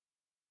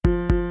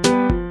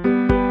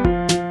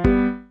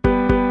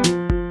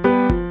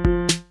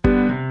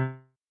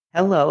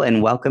Hello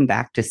and welcome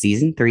back to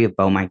season 3 of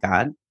Bo My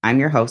God. I'm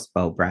your host,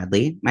 Bo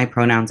Bradley. My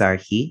pronouns are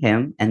he,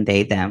 him, and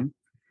they, them.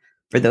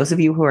 For those of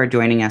you who are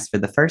joining us for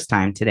the first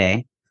time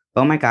today,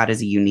 Bo My God is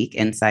a unique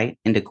insight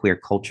into queer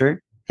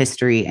culture,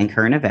 history, and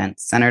current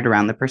events centered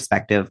around the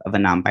perspective of a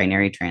non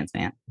binary trans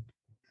man.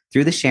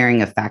 Through the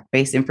sharing of fact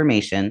based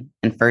information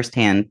and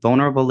firsthand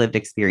vulnerable lived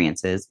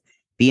experiences,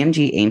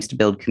 BMG aims to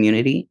build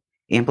community,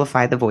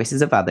 amplify the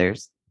voices of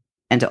others,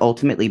 and to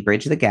ultimately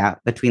bridge the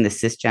gap between the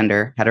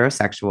cisgender,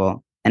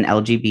 heterosexual, and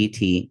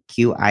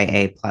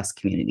LGBTQIA plus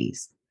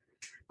communities.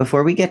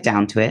 Before we get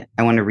down to it,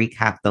 I want to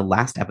recap the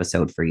last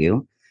episode for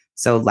you.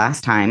 So,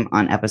 last time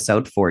on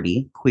episode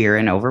 40, Queer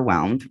and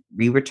Overwhelmed,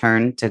 we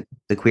returned to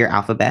the queer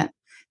alphabet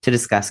to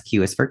discuss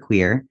Q is for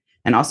queer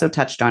and also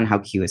touched on how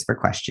Q is for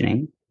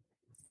questioning.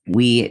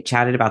 We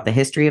chatted about the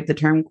history of the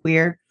term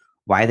queer,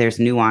 why there's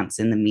nuance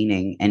in the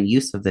meaning and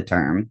use of the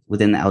term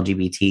within the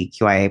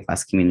LGBTQIA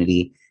plus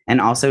community, and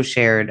also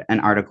shared an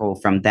article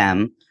from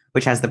them,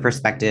 which has the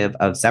perspective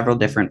of several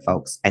different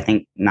folks, I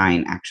think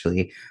 9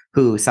 actually,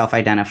 who self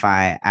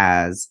identify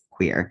as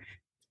queer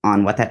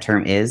on what that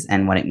term is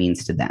and what it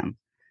means to them.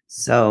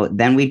 So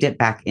then we dip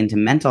back into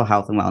mental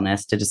health and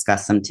wellness to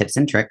discuss some tips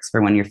and tricks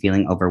for when you're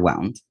feeling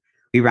overwhelmed.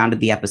 We rounded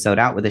the episode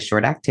out with a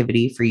short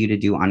activity for you to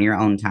do on your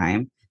own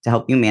time to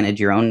help you manage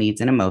your own needs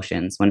and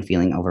emotions when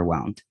feeling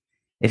overwhelmed.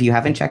 If you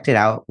haven't checked it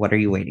out, what are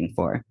you waiting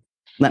for?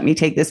 Let me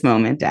take this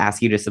moment to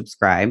ask you to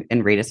subscribe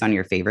and rate us on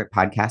your favorite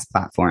podcast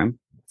platform.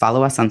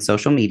 Follow us on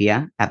social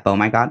media at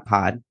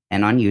BoMyGodPod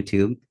and on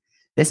YouTube.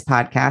 This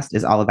podcast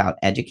is all about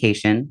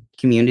education,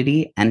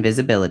 community, and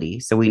visibility.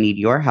 So we need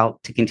your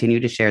help to continue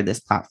to share this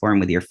platform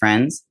with your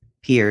friends,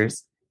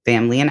 peers,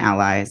 family, and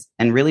allies,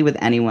 and really with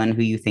anyone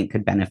who you think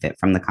could benefit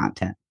from the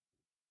content.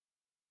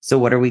 So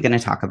what are we going to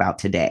talk about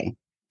today?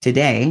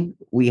 Today,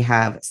 we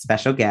have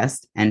special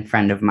guest and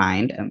friend of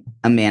mine,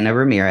 Amanda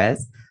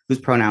Ramirez, whose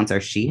pronouns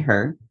are she,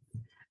 her.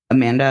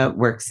 Amanda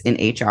works in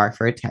HR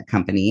for a tech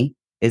company,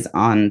 is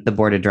on the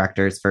board of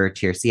directors for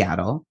Cheer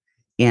Seattle,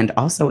 and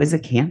also is a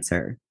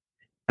Cancer.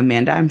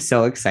 Amanda, I'm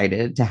so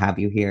excited to have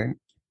you here.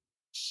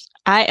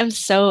 I am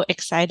so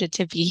excited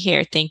to be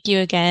here. Thank you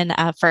again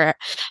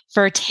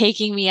for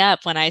taking me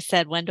up when I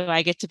said, "When do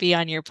I get to be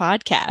on your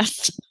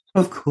podcast?"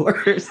 Of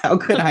course, how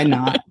could I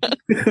not?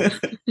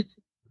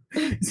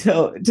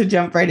 So, to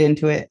jump right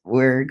into it,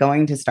 we're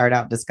going to start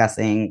out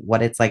discussing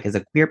what it's like as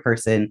a queer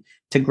person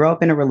to grow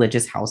up in a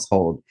religious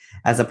household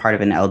as a part of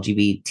an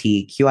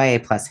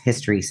LGBTQIA plus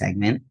history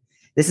segment.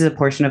 This is a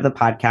portion of the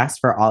podcast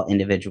for all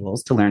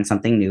individuals to learn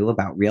something new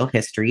about real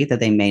history that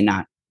they may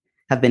not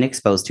have been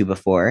exposed to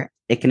before.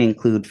 It can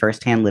include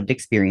firsthand lived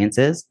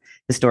experiences,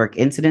 historic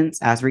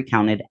incidents as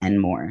recounted, and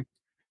more.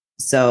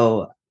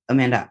 So,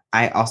 Amanda,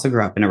 I also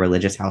grew up in a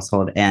religious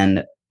household,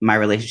 and my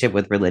relationship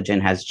with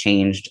religion has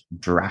changed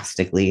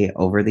drastically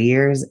over the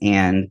years.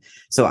 And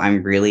so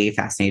I'm really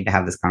fascinated to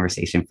have this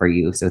conversation for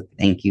you. So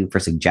thank you for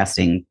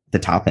suggesting the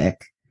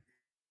topic.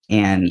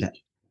 And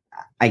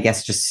I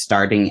guess just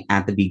starting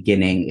at the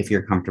beginning, if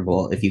you're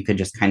comfortable, if you could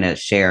just kind of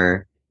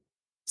share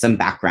some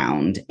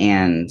background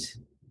and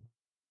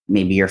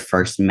maybe your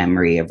first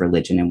memory of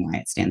religion and why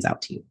it stands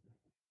out to you.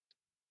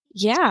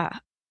 Yeah.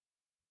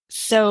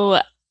 So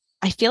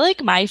I feel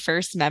like my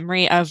first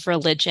memory of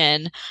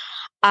religion,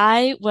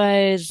 I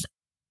was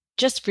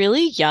just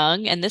really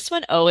young, and this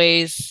one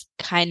always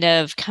kind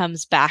of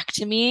comes back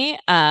to me.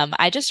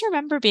 I just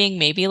remember being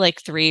maybe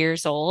like 3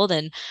 years old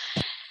and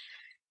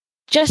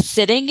just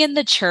sitting in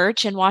the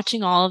church and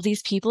watching all of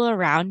these people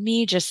around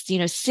me just,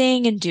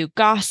 sing and do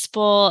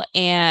gospel.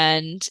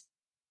 And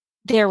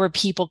there were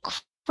people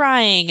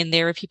crying and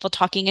there were people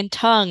talking in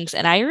tongues.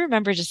 And I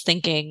remember just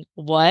thinking,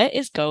 what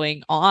is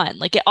going on?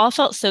 Like it all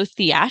felt so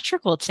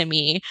theatrical to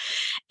me.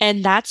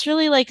 And that's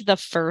really like the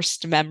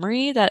first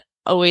memory that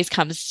always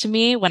comes to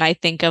me when I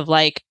think of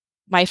like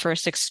my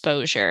first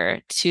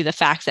exposure to the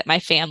fact that my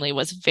family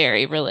was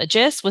very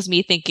religious was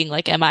me thinking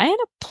like, am I in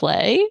a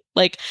play?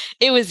 Like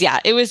it was, yeah,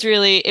 it was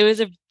really, it's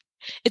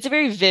a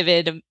very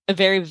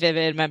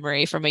vivid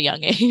memory from a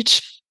young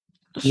age.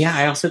 Yeah,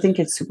 I also think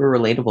it's super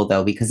relatable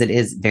though, because it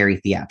is very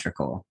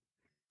theatrical.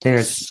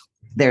 There's Yes.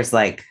 there's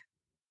like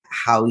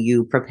how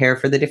you prepare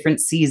for the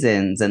different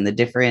seasons and the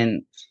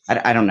different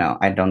I don't know.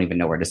 I don't even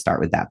know where to start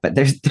with that, but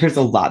there's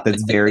a lot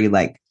that's very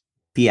like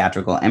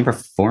theatrical and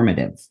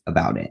performative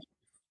about it.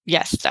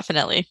 Yes,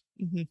 definitely.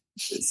 Mhm.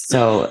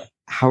 So,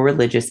 how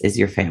religious is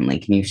your family?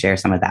 Can you share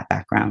some of that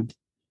background?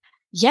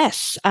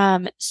 Yes.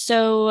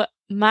 So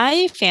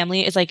my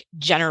family is like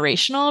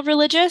generational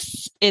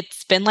religious.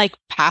 It's been like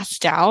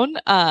passed down.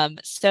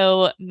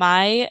 So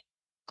my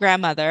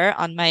grandmother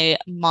on my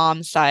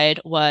mom's side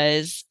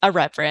was a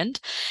reverend,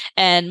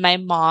 and my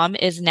mom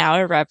is now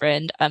a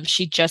reverend.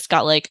 She just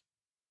got like,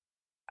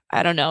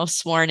 I don't know,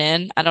 sworn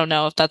in. I don't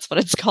know if that's what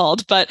it's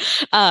called, but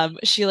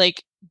she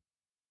like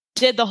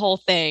did the whole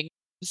thing.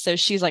 So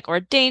she's like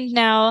ordained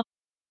now.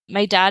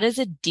 My dad is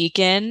a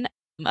deacon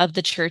of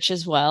the church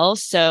as well.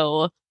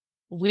 So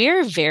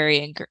we're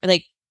very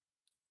like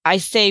I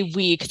say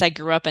we because I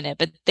grew up in it,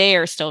 but they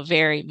are still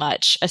very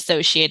much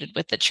associated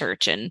with the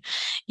church. And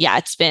yeah,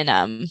 it's been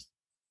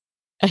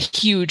a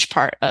huge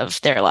part of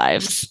their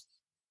lives.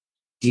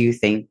 Do you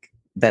think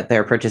that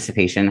their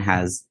participation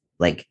has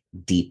like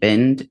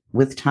deepened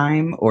with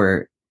time,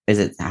 or has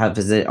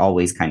it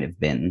always kind of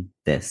been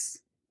this?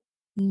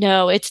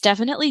 No, it's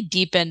definitely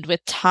deepened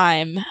with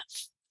time.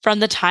 From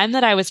the time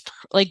that I was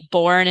like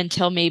born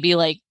until maybe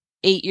like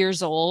 8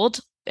 years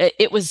old,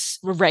 it was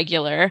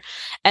regular.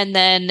 And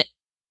then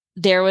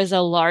there was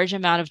a large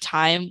amount of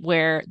time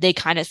where they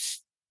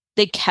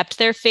kept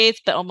their faith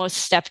but almost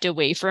stepped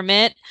away from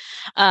it.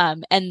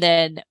 And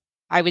then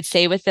I would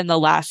say within the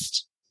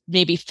last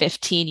maybe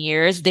 15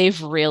 years,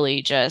 they've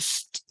really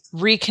just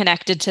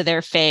reconnected to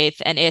their faith,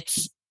 and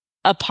it's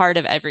a part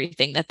of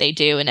everything that they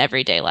do in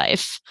everyday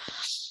life.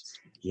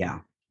 Yeah.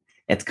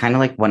 It's kind of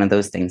like one of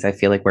those things I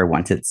feel like where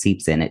once it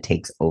seeps in, it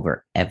takes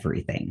over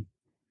everything.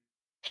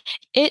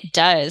 It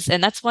does.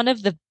 And that's one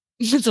of the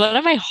it's one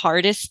of my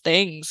hardest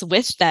things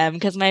with them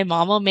because my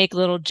mom will make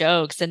little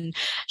jokes and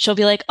she'll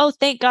be like, "Oh,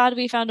 thank God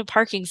we found a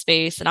parking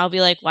space." And I'll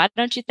be like, "Why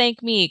don't you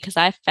thank me? Because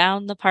I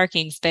found the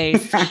parking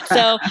space."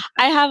 So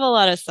I have a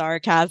lot of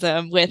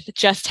sarcasm with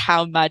just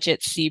how much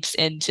it seeps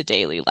into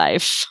daily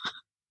life.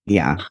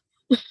 Yeah,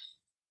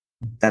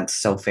 that's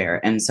so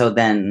fair. And so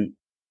then,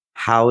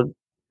 how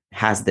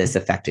has this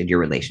affected your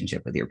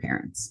relationship with your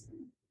parents?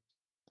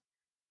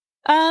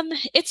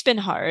 It's been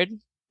hard.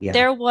 Yeah.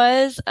 There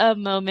was a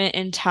moment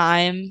in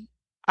time,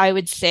 I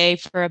would say,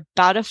 for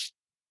about a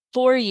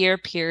 4 year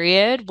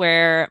period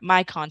where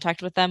my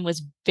contact with them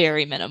was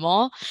very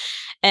minimal.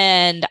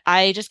 And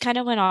I just kind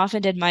of went off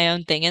and did my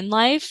own thing in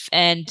life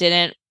and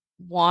didn't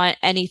want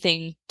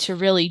anything to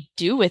really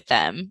do with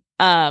them.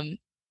 And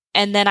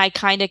then I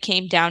kind of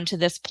came down to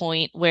this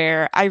point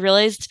where I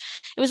realized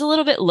it was a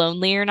little bit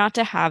lonelier not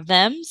to have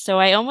them. So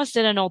I almost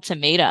did an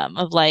ultimatum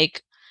of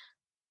like,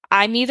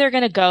 I'm either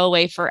going to go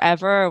away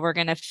forever or we're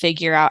going to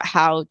figure out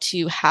how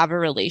to have a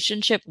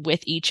relationship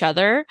with each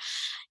other.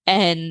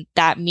 And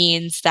that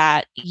means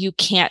that you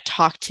can't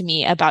talk to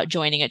me about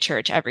joining a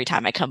church every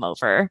time I come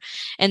over.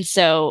 And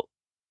so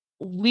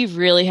we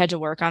really had to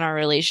work on our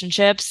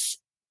relationships.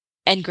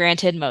 And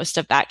granted, most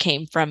of that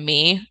came from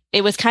me.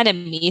 It was kind of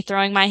me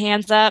throwing my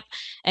hands up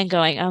and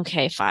going,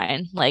 okay,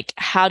 fine. Like,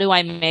 how do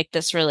I make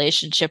this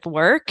relationship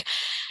work?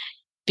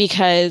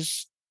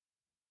 Because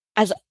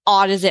as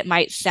odd as it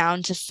might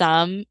sound to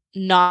some,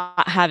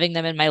 not having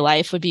them in my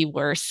life would be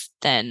worse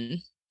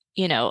than,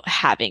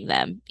 having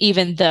them,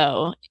 even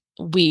though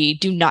we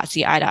do not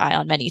see eye to eye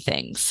on many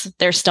things.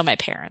 They're still my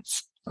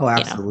parents, Oh, you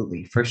know.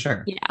 absolutely, for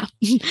sure. Yeah.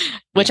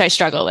 Which Yeah. I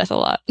struggle with a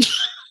lot.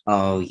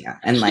 Oh, yeah.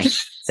 And like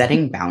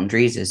setting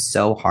boundaries is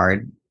so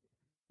hard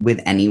with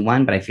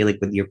anyone, but I feel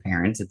like with your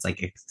parents, it's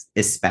like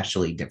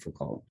especially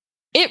difficult.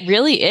 It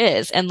really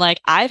is. And like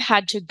I've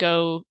had to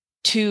go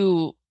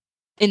to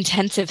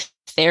intensive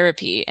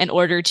therapy in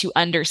order to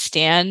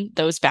understand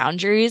those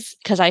boundaries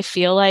because I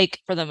feel like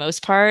for the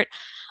most part,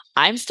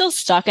 I'm still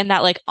stuck in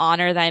that like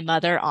honor thy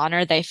mother,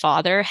 honor thy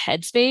father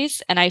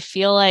headspace. And I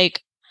feel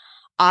like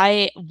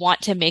I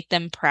want to make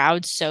them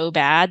proud so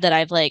bad that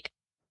I've like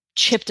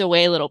chipped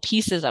away little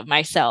pieces of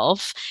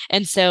myself.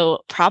 And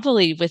so,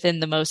 probably within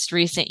the most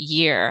recent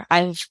year,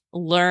 I've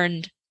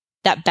learned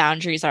that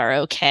boundaries are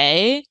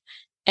okay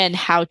and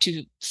how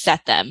to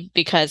set them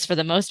because for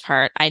the most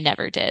part, I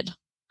never did,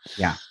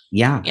 Yeah.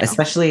 Yeah. you know.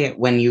 Especially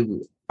when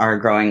you are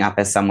growing up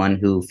as someone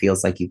who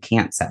feels like you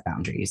can't set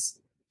boundaries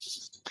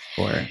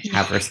or Yeah.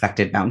 have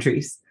respected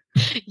boundaries.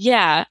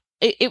 Yeah.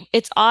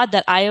 It's odd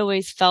that I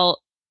always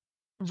felt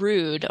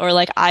rude or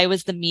like I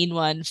was the mean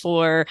one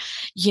for,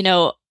 you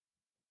know,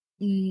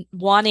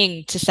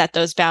 wanting to set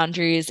those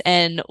boundaries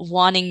and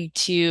wanting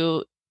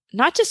to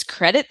not just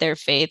credit their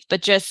faith,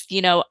 but just,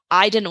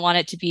 I didn't want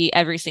it to be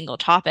every single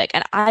topic.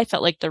 And I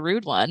felt like the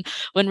rude one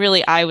when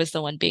really I was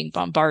the one being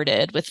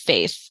bombarded with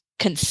faith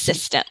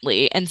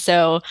consistently. And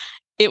so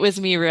it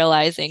was me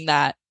realizing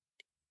that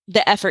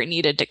the effort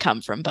needed to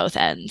come from both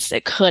ends.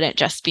 It couldn't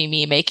just be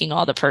me making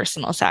all the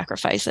personal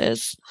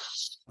sacrifices.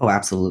 Oh,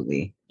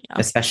 absolutely. Yeah.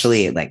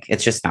 Especially like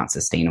it's just not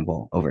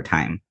sustainable over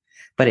time.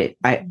 But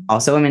I Mhm.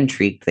 also am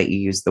intrigued that you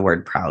use the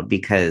word proud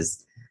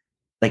because,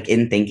 like,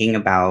 in thinking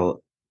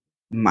about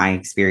my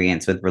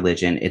experience with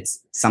religion, it's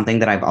something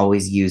that I've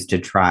always used to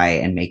try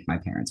and make my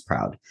parents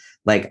proud.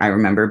 Like, I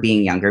remember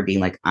being younger, being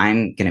like,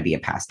 I'm going to be a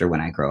pastor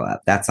when I grow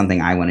up. That's something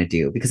I want to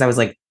do because I was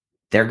like,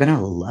 they're going to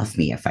love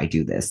me if I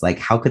do this. Like,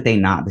 how could they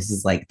not? This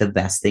is like the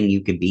best thing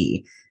you could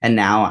be. And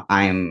now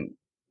I'm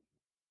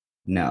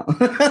no.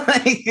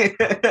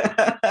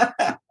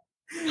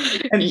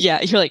 And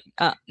Yeah, you're like,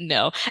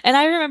 no. And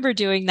I remember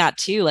doing that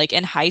too. Like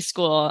in high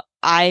school,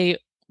 I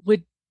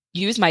would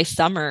use my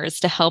summers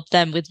to help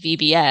them with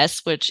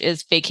VBS, which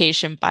is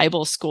Vacation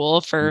Bible School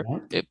for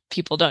yeah, if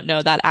people don't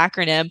know that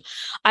acronym.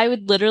 I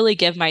would literally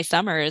give my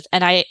summers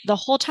and the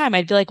whole time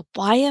I'd be like,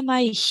 why am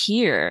I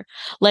here?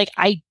 Like,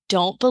 I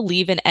don't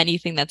believe in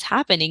anything that's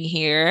happening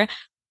here,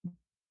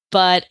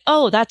 but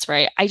oh, that's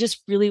right. I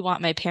just really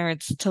want my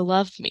parents to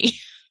love me.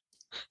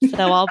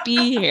 So I'll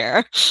be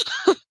here.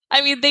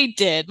 I mean, they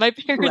did. My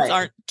parents Right.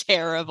 aren't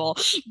terrible,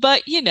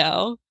 but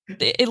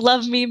they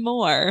love me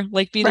more,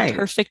 like be the Right.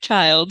 perfect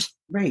child.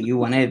 Right. You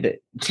wanted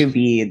to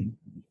be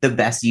the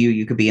best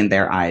you could be in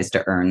their eyes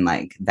to earn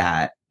like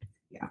that.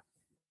 Yeah.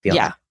 Feel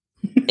Yeah,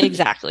 that.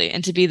 exactly.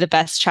 And to be the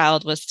best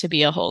child was to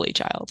be a holy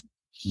child.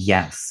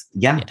 Yes.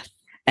 Yeah. Yes.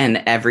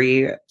 And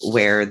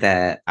everywhere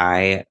that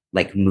I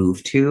like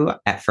moved to,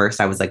 at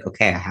first I was like,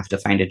 okay, I have to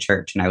find a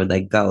church. And I would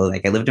like go.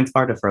 Like I lived in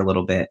Florida for a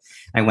little bit.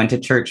 I went to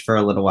church for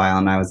a little while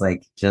and I was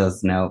like,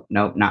 just no,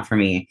 nope, not for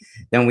me.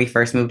 Then when we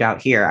first moved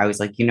out here, I was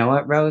like, you know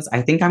what, Rose?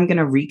 I think I'm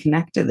gonna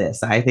reconnect to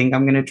this. I think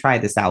I'm gonna try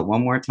this out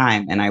one more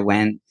time. And I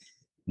went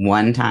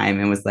one time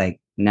and was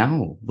like,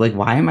 no, like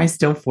why am I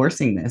still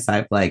forcing this?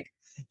 I've like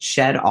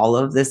shed all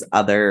of these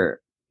other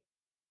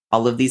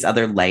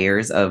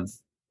layers of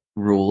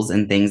rules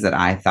and things that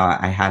I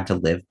thought I had to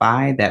live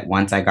by, that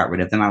once I got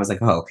rid of them, I was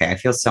like, oh, okay, I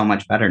feel so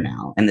much better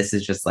now. And this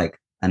is just like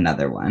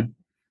another one.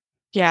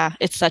 Yeah,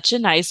 it's such a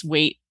nice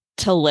weight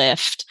to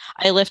lift.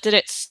 I lifted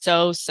it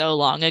so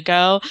long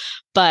ago,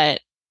 but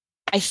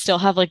I still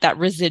have like that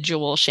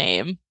residual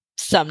shame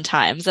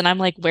sometimes. And I'm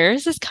like, where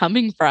is this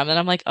coming from? And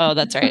I'm like, oh,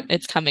 that's right.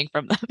 It's coming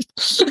from them.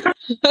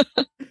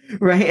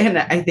 Right. And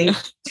I think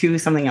too,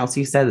 something else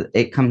you said,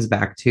 it comes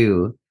back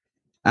to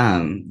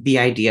the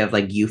idea of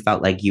like you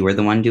felt like you were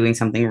the one doing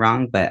something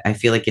wrong. But I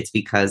feel like it's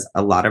because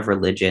a lot of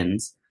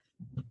religions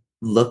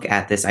look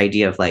at this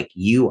idea of like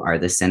you are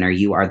the sinner,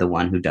 you are the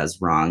one who does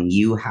wrong,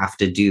 you have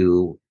to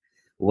do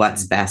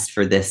what's best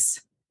for this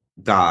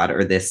god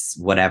or this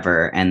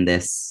whatever, and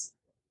this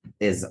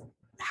is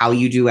how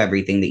you do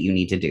everything that you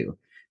need to do,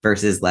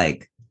 versus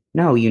like,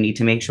 no, you need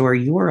to make sure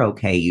you're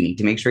okay, you need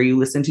to make sure you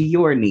listen to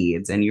your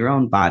needs and your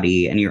own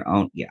body and your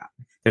own, yeah,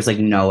 there's like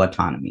no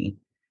autonomy.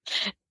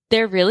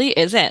 There really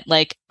isn't.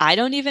 Like, I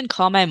don't even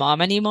call my mom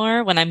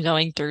anymore when I'm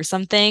going through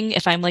something.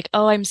 If I'm like,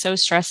 oh, I'm so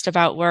stressed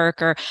about work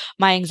or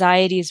my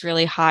anxiety is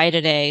really high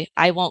today,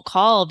 I won't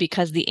call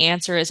because the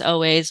answer is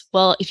always,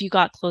 well, if you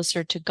got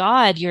closer to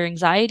God, your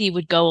anxiety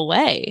would go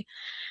away.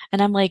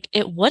 And I'm like,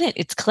 it wouldn't.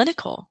 It's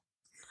clinical.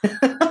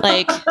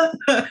 Like,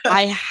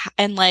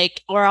 and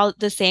like, or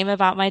the same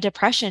about my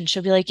depression.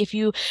 She'll be like, if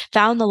you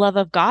found the love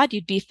of God,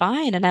 you'd be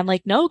fine. And I'm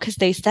like, no, because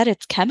they said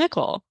it's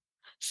chemical.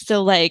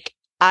 So like,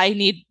 I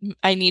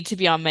need to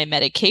be on my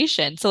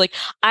medication. So like,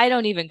 I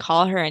don't even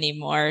call her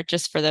anymore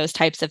just for those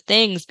types of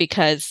things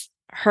because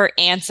her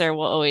answer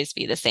will always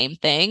be the same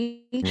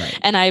thing. Right.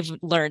 And I've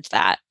learned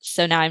that.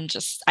 So now I'm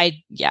just,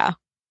 yeah,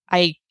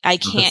 I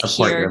It's not the can't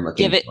support you're hear,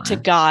 give looking it to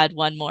for. God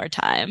one more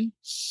time.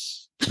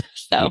 Yeah.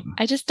 So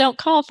I just don't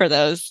call for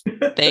those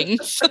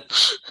things.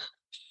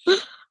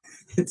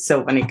 It's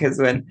so funny because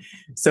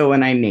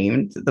when I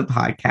named the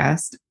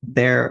podcast,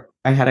 there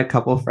I had a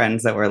couple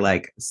friends that were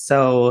like,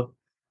 so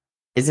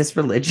is this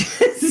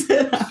religious?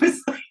 And I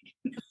was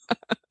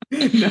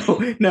like,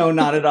 no, no,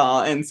 not at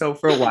all. And so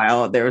for a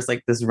while there was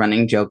like this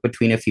running joke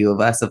between a few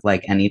of us of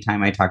like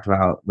anytime I talked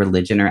about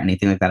religion or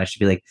anything like that, I should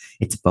be like,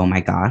 it's oh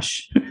my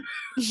gosh.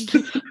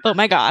 Oh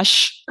my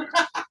gosh.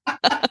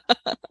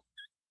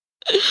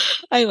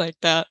 I like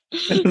that.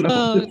 I don't know.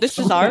 Oh, this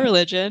is our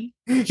religion.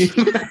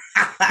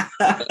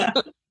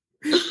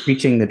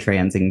 Preaching the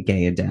trans and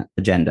gay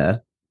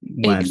agenda,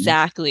 one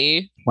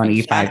Exactly.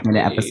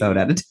 25-minute episode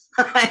Exactly. at a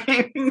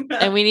time.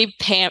 And we need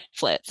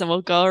pamphlets and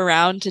we'll go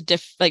around to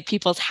like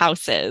people's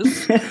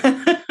houses.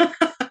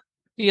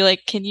 Be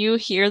like, can you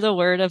hear the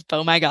word of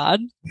oh my God?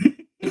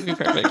 It'd be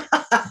perfect.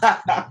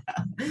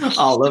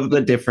 All of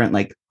the different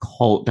like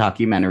cult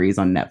documentaries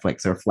on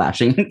Netflix are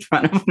flashing in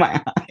front of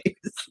my eyes.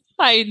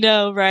 I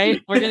know, right?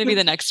 We're gonna be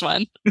the next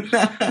one.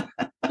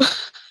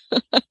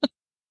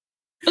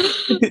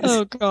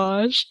 Oh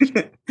gosh.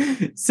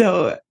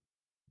 So,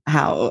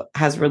 how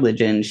has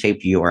religion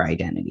shaped your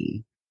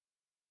identity?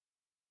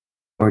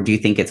 Or do you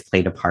think it's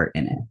played a part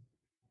in it?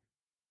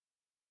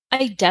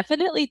 I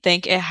definitely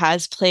think it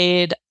has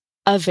played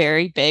a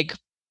very big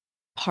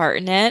part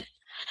in it.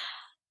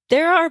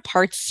 There are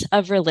parts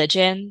of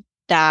religion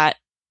that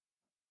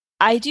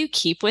I do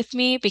keep with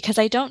me because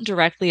I don't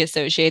directly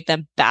associate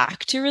them back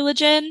to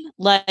religion.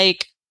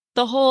 Like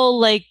the whole,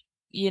 like,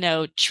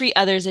 treat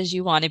others as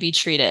you want to be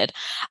treated.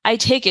 I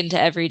take into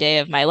every day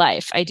of my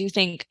life. I do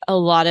think a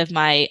lot of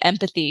my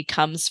empathy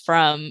comes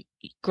from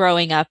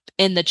growing up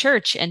in the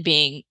church and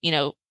being,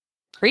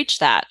 preached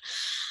that.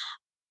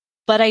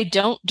 But I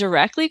don't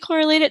directly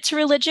correlate it to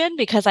religion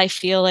because I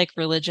feel like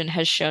religion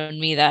has shown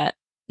me that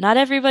not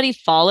everybody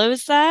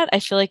follows that. I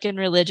feel like in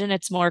religion,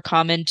 it's more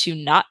common to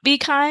not be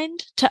kind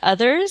to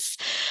others.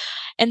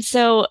 And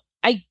so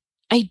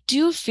I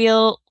do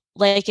feel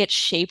like it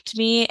shaped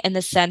me in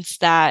the sense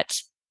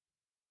that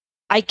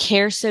I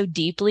care so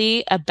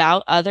deeply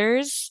about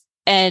others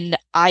and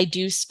I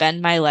do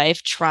spend my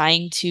life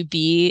trying to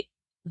be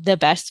the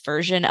best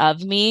version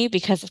of me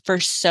because for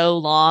so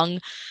long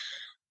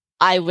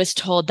I was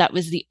told that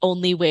was the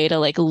only way to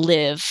like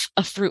live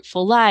a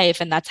fruitful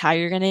life and that's how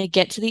you're going to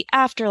get to the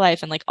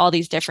afterlife and like all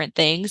these different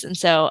things. And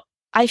so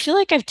I feel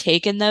like I've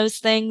taken those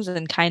things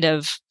and kind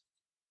of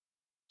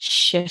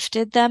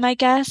shifted them, I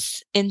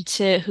guess,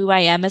 into who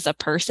I am as a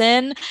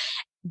person,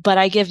 but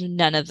I give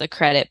none of the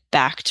credit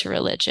back to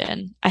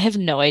religion. I have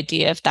no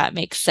idea if that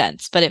makes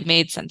sense, but it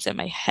made sense in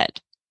my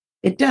head.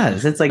 It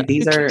does. It's like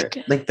these are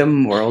Okay. like the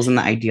morals and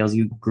the ideals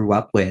you grew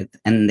up with,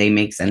 and they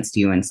make sense to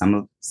you, and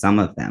some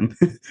of them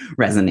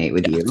resonate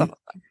with Yeah, you. some of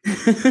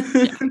them.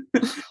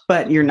 Yeah.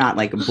 But you're not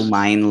like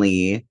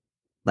blindly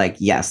like,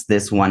 yes,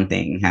 this one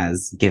thing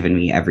has given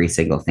me every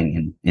single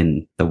thing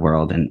in the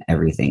world, and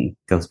everything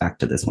goes back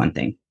to this one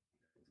thing.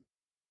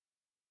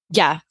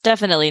 Yeah,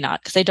 definitely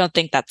not, because I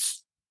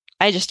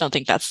just don't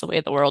think that's the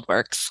way the world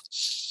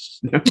works.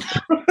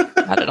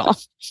 Not at all.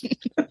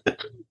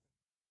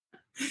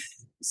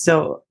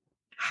 So,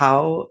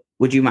 how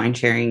would you mind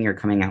sharing your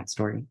coming out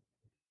story?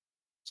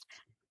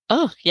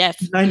 Oh,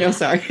 yes. I know,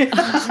 sorry.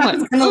 I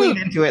was gonna Oh, lead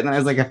into it, and I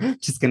was like,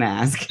 just gonna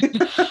ask.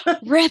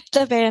 rip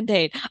the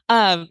Band-Aid.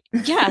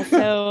 Yeah,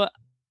 so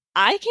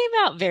I came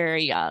out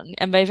very young,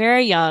 and by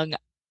very young,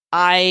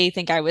 I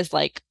think I was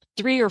like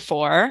 3 or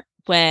 4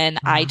 when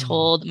I Wow.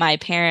 told my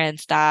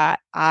parents that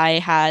I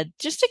had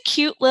just a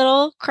cute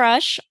little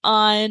crush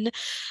on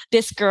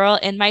this girl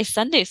in my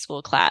Sunday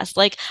school class.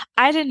 Like,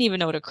 I didn't even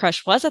know what a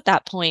crush was at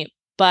that point,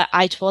 but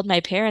I told my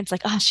parents,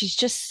 like, oh, she's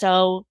just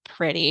so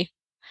pretty.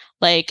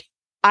 Like,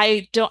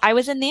 I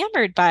was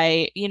enamored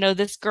by,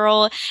 this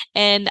girl,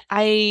 and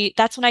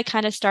that's when I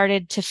kind of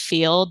started to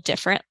feel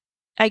different,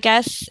 I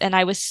guess. And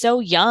I was so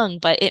young,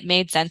 but it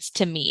made sense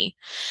to me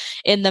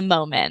in the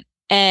moment.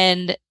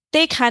 And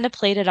they kind of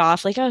played it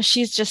off like, oh,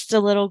 she's just a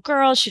little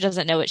girl. She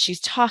doesn't know what she's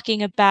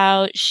talking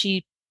about.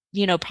 She,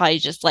 probably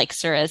just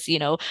likes her as,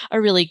 a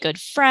really good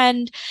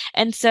friend.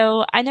 And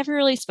so I never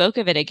really spoke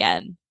of it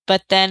again.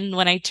 But then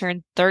when I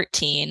turned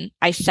 13,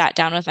 I sat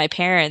down with my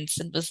parents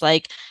and was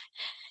like,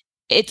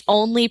 it's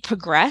only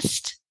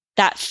progressed,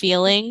 that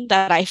feeling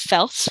that I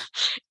felt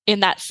in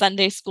that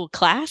Sunday school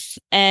class.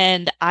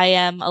 And I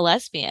am a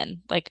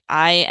lesbian. Like,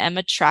 I am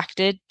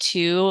attracted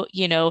to,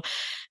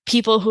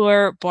 people who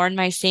are born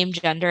my same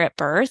gender at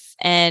birth.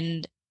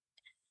 And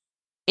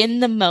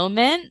in the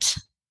moment,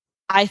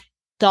 I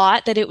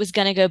thought that it was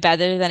going to go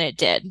better than it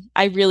did.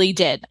 I really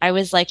did. I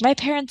was like, my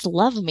parents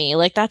love me.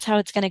 Like, that's how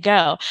it's going to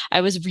go.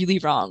 I was really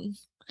wrong.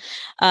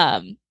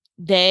 Um,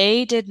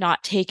 they did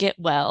not take it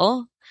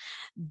well.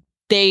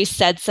 They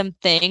said some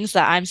things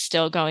that I'm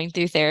still going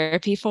through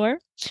therapy for.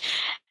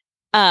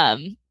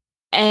 Um,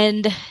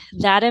 and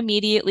that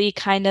immediately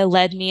kind of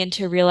led me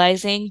into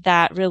realizing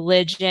that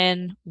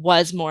religion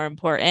was more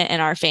important in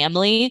our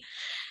family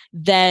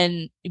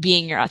than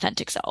being your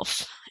authentic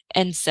self.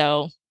 And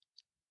so,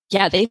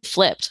 yeah, they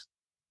flipped.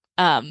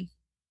 Um,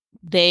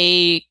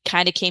 they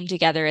kind of came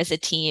together as a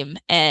team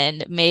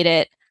and made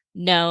it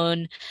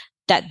known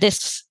that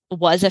this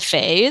was a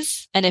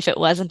phase. And if it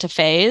wasn't a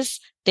phase,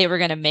 they were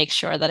going to make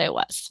sure that it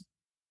was.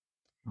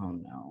 Oh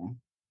no.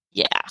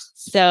 Yeah.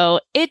 So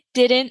it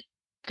didn't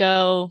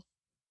go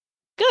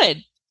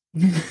good.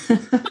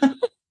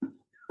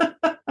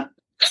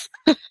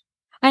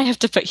 I have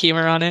to put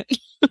humor on it.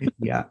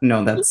 Yeah,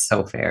 no, that's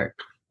so fair.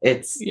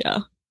 It's Yeah.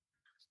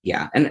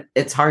 Yeah, and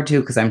it's hard too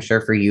because I'm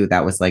sure for you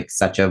that was like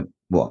such a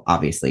well,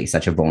 obviously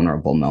such a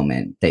vulnerable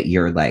moment that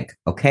you're like,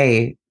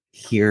 okay,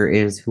 here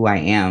is who I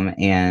am,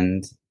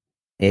 and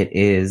it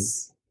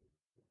is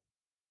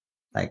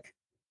like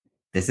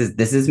this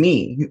is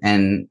me,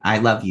 and I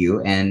love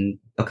you, and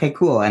okay,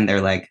 cool, and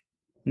they're like,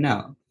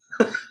 no,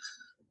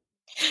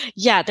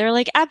 Yeah, they're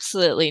like,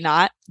 absolutely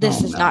not. oh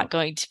This is no, not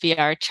going to be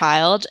our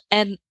child.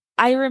 And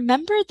I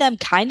remember them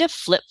kind of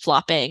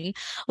flip-flopping.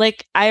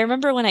 Like, I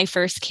remember when I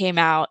first came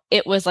out,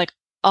 it was like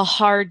a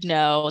hard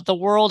no. The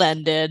world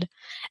ended.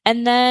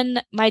 And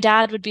then my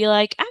dad would be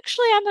like,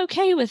 actually, I'm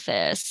okay with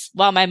this.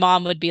 While my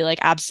mom would be like,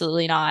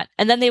 absolutely not.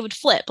 And then they would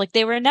flip. Like,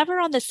 they were never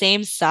on the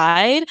same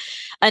side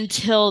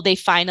until they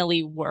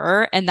finally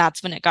were. And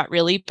that's when it got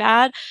really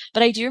bad.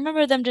 But I do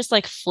remember them just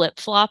like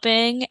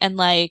flip-flopping and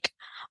like,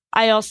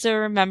 I also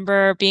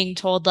remember being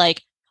told,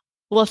 like,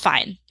 well,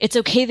 fine, it's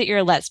okay that you're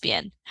a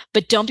lesbian,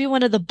 but don't be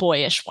one of the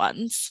boyish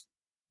ones.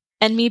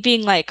 And me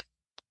being like,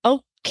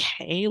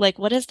 okay, like,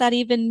 what does that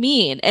even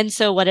mean? And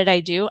so what did I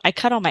do? I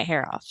cut all my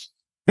hair off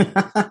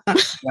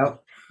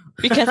nope.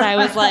 because I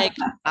was like,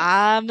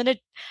 I'm gonna do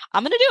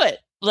it.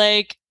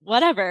 Like,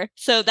 whatever.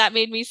 So that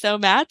made me so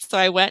mad. So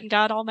I went and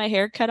got all my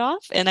hair cut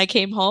off and I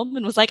came home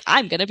and was like,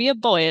 I'm gonna be a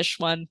boyish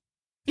one.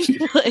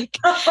 Like,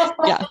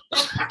 yeah,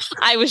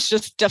 I was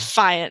just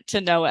defiant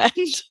to no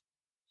end.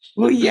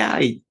 Well, yeah,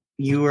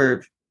 you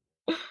were,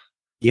 yeah,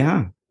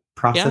 Yeah.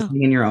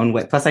 processing in your own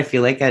way. Plus, I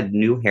feel like a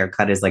new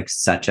haircut is like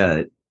it's such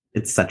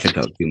a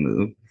go-to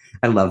move.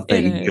 I love that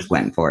It you just is.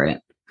 went for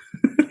it.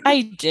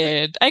 I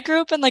did. I grew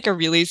up in like a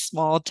really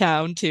small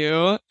town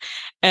too,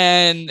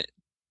 and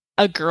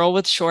a girl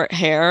with short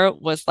hair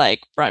was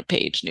like front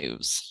page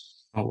news.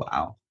 Oh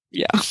wow.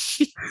 Yeah.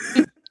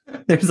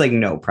 There's like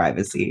no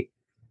privacy.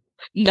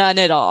 None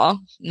at all.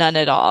 None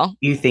at all.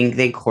 You think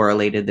they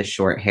correlated the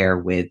short hair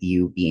with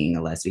you being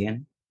a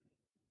lesbian?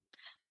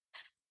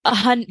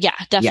 Yeah, Yeah.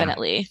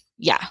 definitely.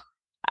 Yeah.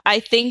 I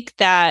think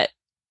that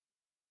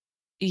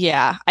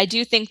Yeah, I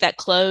do think that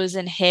clothes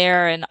and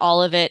hair and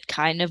all of it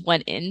kind of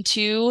went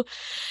into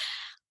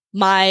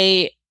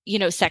my,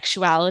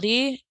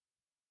 sexuality.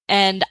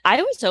 And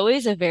I was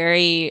always a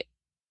very,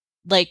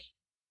 like,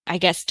 I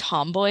guess,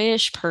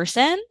 tomboyish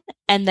person.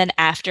 And then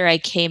after I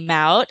came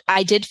out,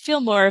 I did feel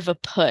more of a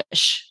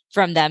push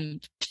from them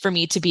for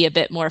me to be a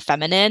bit more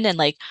feminine and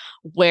like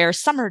wear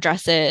summer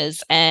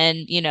dresses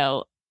and,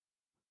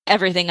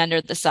 everything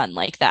under the sun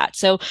like that.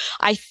 So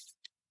I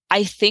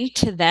I think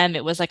to them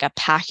it was like a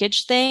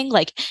package thing.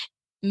 Like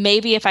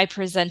maybe if I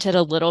presented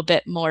a little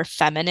bit more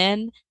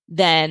feminine,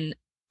 then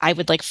I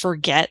would like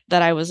forget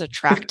that I was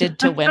attracted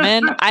to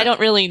women. I don't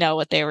really know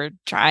what they were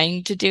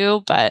trying to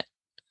do, but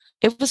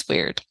it was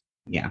weird.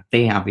 Yeah,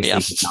 they Yeah.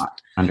 obviously did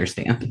not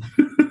understand.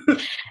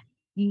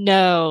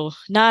 No,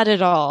 not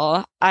at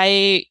all.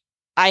 I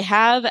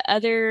have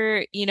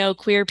other,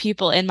 queer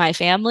people in my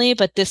family,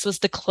 but this was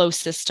the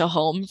closest to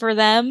home for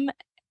them.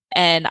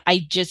 And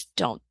I just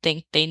don't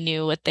think they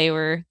knew what they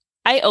were.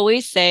 I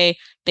always say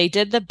they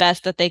did the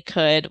best that they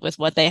could with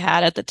what they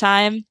had at the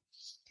time.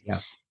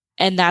 Yeah.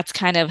 And that's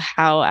kind of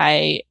how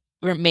I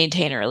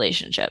maintain a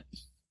relationship.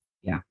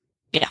 Yeah.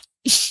 Yeah.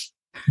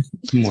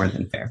 More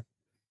than fair.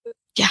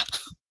 Yeah.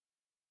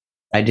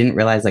 I didn't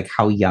realize like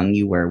how young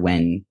you were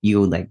when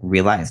you like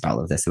realized all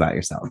of this about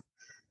yourself.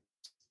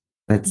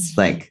 That's Mhm.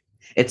 like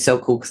it's so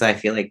cool because I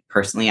feel like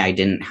personally I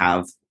didn't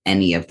have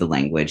any of the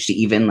language to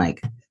even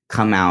like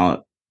come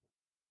out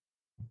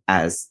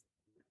as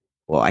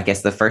well, I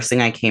guess the first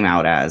thing I came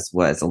out as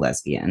was a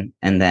lesbian.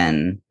 And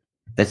then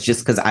that's just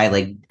because I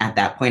like at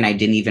that point I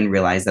didn't even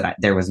realize that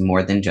there was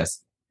more than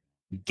just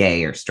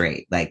gay or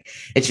straight. Like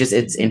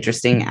it's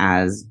interesting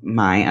as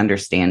my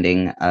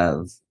understanding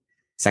of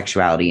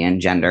sexuality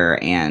and gender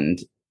and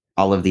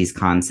all of these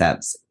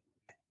concepts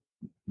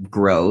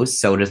grows,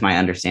 so does my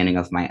understanding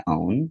of my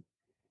own.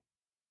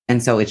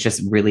 And so it's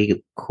just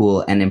really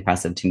cool and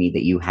impressive to me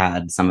that you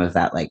had some of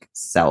that like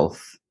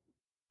self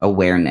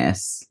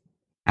awareness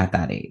at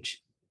that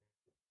age.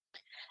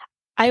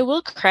 I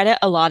will credit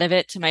a lot of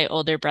it to my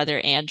older brother,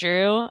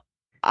 Andrew.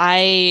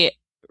 I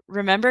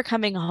remember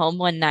coming home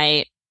one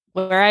night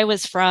where I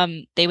was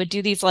from, they would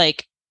do these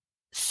like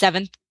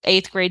seventh,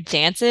 eighth grade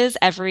dances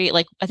every,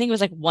 like, I think it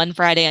was like one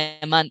Friday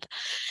a month.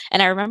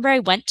 And I remember I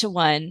went to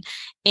one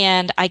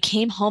and I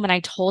came home and I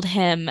told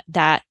him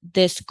that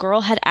this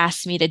girl had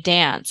asked me to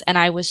dance. And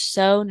I was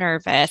so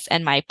nervous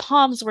and my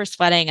palms were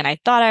sweating and I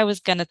thought I was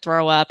going to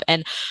throw up.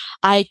 And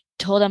I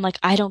told him, like,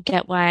 I don't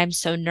get why I'm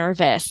so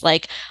nervous.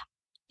 Like,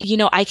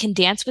 I can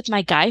dance with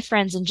my guy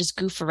friends and just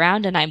goof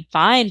around and I'm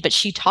fine. But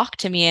she talked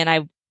to me and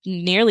I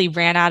nearly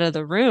ran out of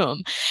the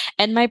room.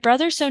 And my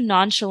brother so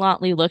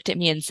nonchalantly looked at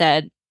me and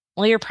said,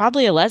 well, you're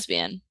probably a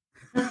lesbian.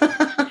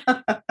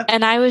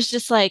 And I was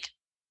just like,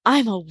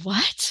 I'm a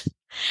what?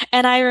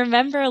 And I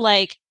remember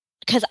like,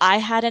 because I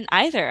hadn't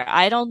either.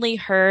 I'd only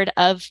heard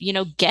of,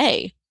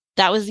 gay.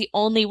 That was the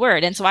only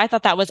word. And so I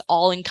thought that was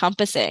all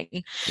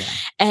encompassing. Yeah.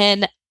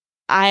 And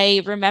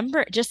I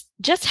remember just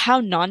how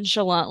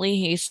nonchalantly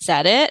he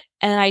said it.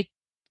 And I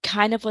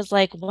kind of was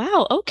like,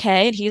 wow,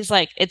 okay. And he's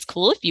like, it's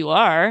cool if you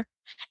are.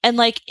 And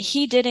like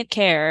he didn't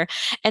care.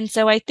 And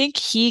so I think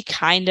he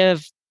kind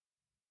of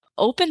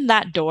opened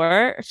that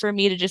door for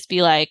me to just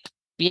be like,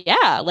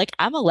 yeah, like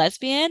I'm a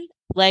lesbian.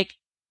 Like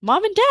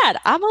mom and dad,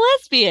 I'm a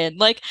lesbian.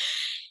 Like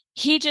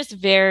he just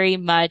very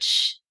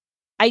much,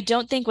 I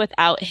don't think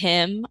without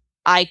him,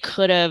 I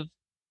could have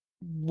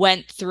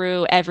went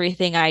through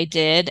everything I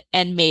did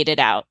and made it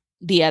out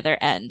the other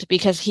end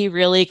because he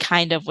really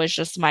kind of was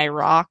just my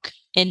rock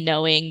in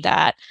knowing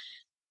that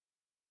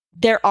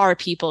there are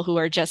people who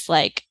are just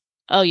like,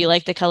 oh, you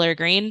like the color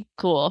green?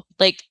 Cool.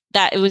 Like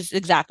that, it was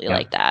exactly Yeah.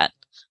 like that.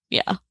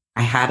 Yeah.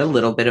 I had a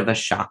little bit of a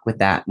shock with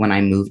that when I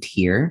moved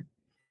here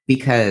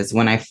because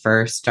when I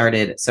first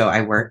started, so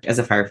I worked as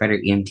a firefighter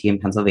EMT in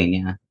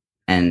Pennsylvania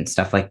and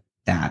stuff like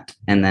that.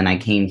 And then I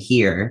came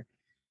here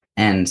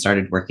and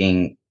started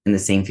working in the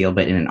same field,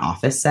 but in an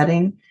office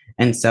setting.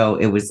 And so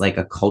it was like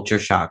a culture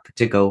shock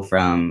to go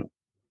from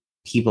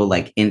people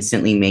like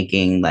instantly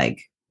making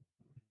like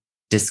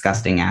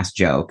disgusting ass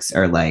jokes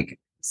or like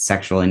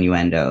sexual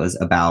innuendos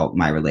about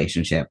my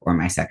relationship or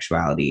my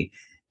sexuality.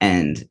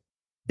 And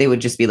they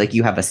would just be like,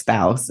 you have a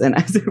spouse. And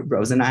as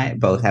Rose and I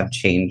both have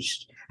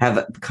changed,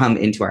 have come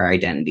into our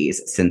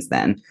identities since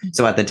then.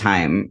 So at the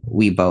time,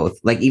 we both,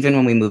 like, even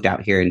when we moved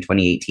out here in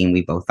 2018,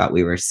 we both thought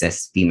we were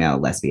cis female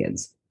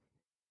lesbians.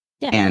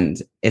 Yeah.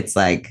 And it's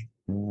like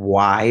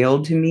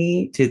wild to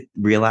me to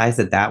realize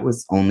that that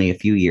was only a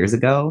few years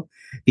ago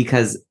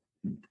because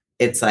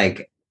it's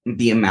like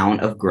the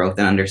amount of growth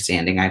and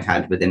understanding I've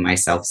had within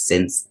myself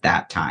since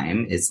that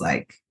time is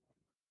like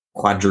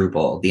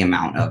quadruple the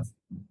amount of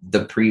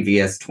the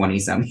previous 20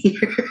 some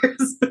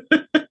years.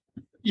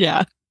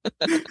 Yeah.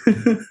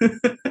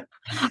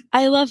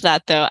 I love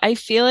that though. I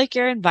feel like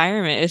your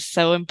environment is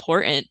so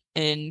important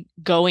in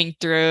going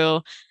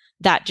through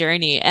that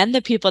journey and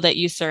the people that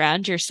you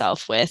surround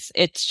yourself with.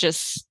 It's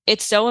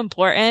so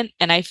important.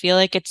 And I feel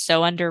like it's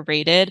so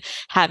underrated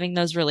having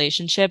those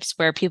relationships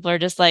where people are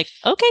just like,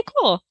 okay,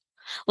 cool.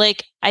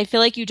 Like, I feel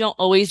like you don't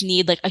always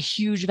need like a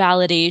huge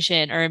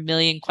validation or a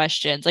million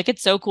questions. Like,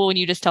 it's so cool when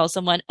you just tell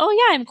someone, "Oh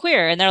yeah, I'm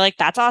queer." And they're like,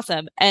 "That's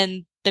awesome."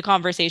 And the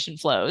conversation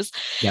flows.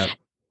 Yep.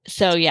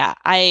 So yeah,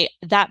 I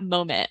that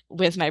moment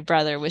with my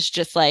brother was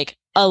just like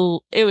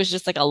it was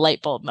just like a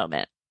light bulb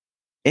moment.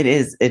 It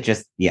is. It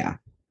just, yeah,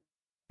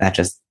 that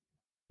just,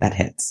 that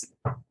hits.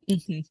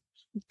 Hmm.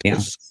 Yeah.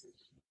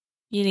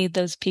 You need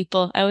those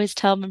people. I always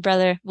tell my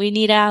brother, we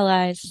need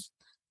allies.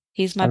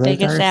 He's my Others are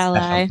biggest a special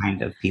ally.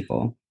 kind of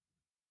people.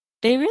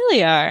 They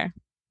really are.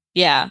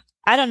 Yeah.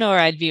 I don't know where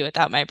I'd be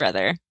without my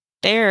brother.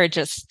 They're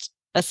just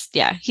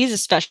yeah, he's a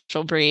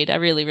special breed. I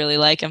really, really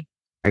like him.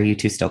 Are you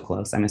two still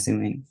close? I'm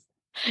assuming.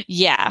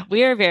 Yeah,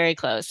 we are very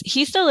close.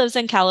 He still lives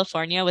in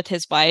California with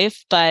his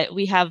wife, but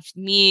we have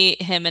me,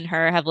 him, and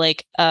her have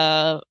like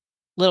a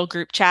little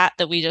group chat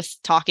that we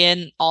just talk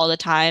in all the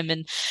time.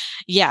 And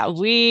yeah,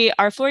 we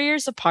are 4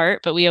 years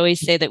apart, but we always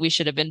say that we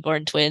should have been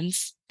born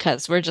twins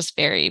because we're just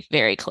very,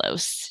 very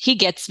close. He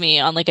gets me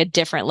on like a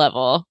different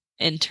level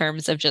in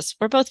terms of just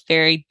we're both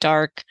very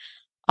dark,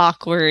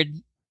 awkward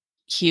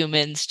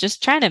humans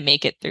just trying to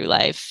make it through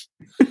life.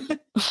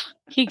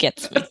 He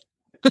gets me.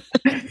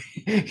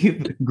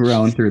 You've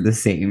grown through the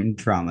same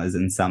traumas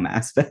in some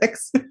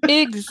aspects.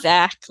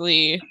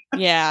 Exactly.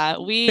 Yeah,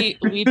 we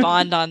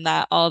bond on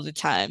that all the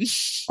time.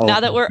 Oh, Now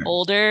for that we're sure.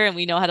 older and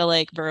we know how to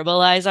like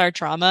verbalize our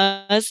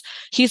traumas,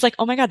 he's like,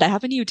 "Oh my God, that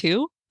happened to you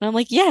too?" And I'm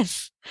like,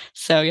 "Yes."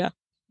 So yeah,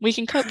 we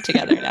can cope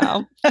together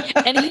now.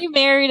 And he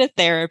married a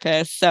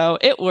therapist, so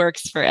it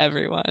works for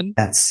everyone.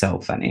 That's so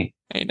funny.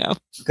 I know.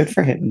 Good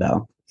for him,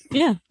 though.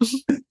 Yeah.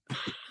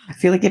 I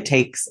feel like it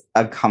takes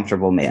a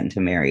comfortable man to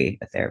marry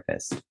a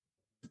therapist.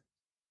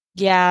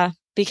 Yeah,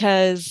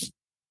 because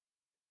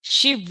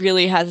she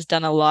really has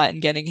done a lot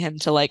in getting him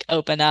to like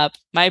open up.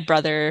 My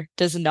brother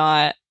does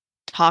not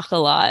talk a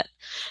lot,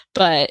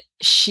 but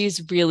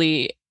she's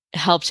really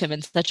helped him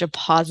in such a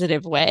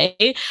positive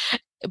way.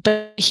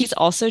 But he's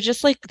also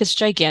just like this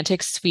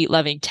gigantic, sweet,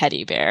 loving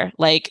teddy bear.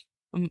 Like,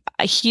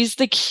 he's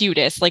the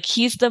cutest. Like,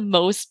 he's the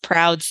most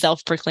proud,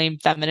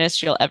 self-proclaimed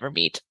feminist you'll ever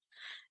meet.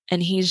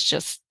 And he's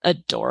just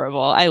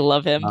adorable. I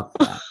love him. Love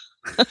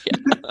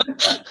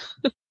that.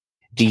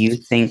 Do you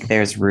think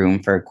there's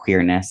room for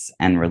queerness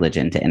and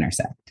religion to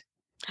intersect?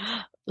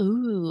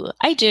 Ooh,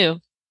 I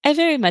do. I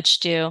very much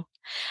do.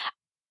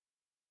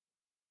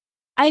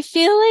 I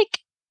feel like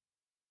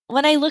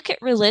when I look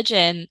at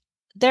religion,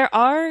 there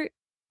are,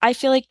 I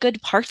feel like,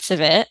 good parts of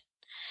it.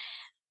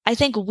 I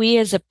think we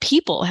as a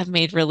people have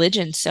made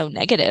religion so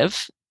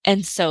negative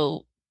and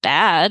so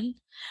bad.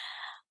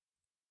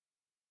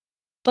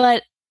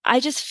 But I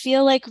just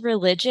feel like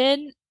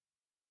religion,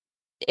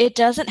 it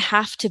doesn't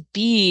have to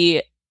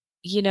be,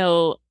 you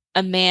know,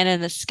 a man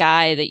in the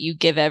sky that you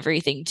give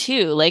everything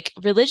to. Like,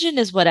 religion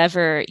is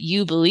whatever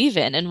you believe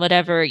in and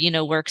whatever,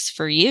 works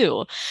for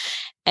you.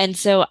 And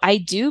so I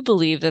do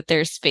believe that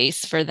there's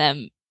space for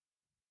them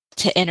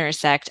to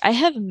intersect. I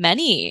have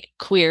many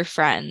queer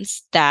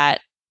friends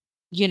that,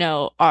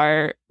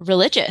 are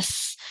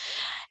religious.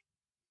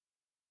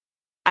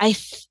 I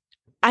th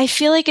I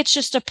feel like it's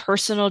just a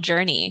personal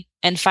journey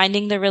and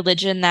finding the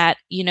religion that,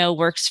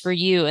 works for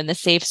you and the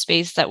safe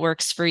space that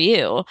works for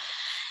you.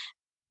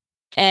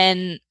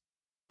 And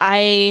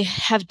I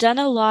have done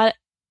a lot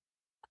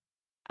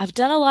I've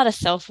done a lot of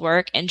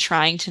self-work in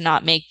trying to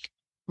not make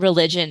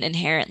religion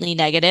inherently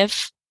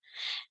negative.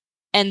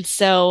 And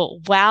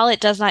so while it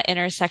does not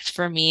intersect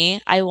for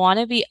me, I want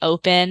to be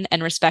open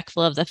and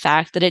respectful of the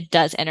fact that it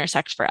does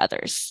intersect for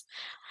others.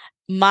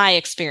 My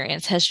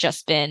experience has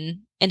just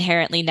been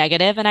inherently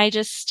negative, and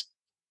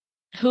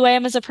who I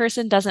am as a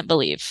person doesn't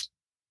believe.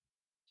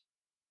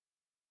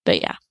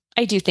 But yeah,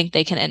 I do think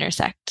they can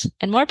intersect.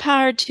 And more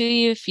power to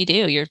you if you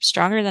do. You're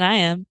stronger than I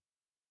am.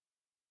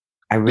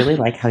 I really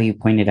like how you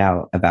pointed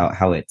out about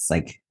how it's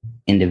like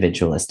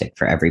individualistic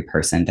for every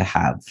person to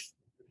have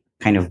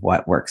kind of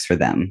what works for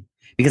them.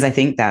 Because I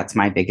think that's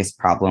my biggest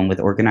problem with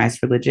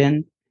organized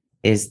religion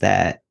is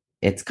that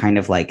it's kind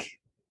of like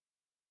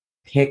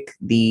pick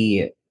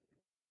the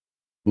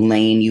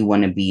lane you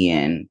want to be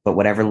in, but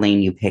whatever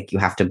lane you pick, you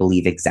have to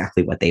believe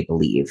exactly what they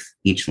believe,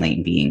 each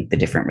lane being the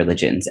different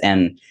religions.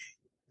 And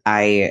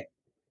I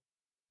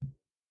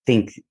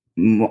think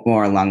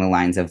more along the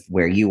lines of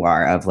where you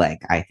are, of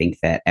like, I think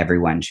that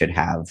everyone should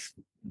have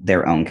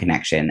their own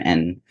connection.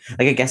 And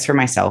like, I guess for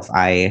myself,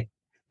 I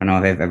don't know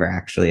if I've ever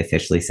actually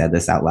officially said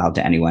this out loud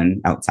to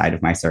anyone outside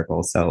of my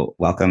circle. So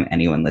welcome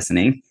anyone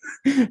listening.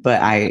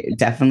 But I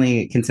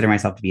definitely consider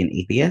myself to be an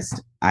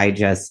atheist. I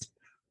just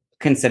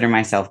consider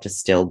myself to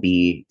still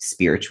be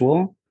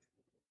spiritual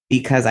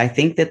because I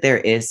think that there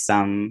is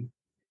some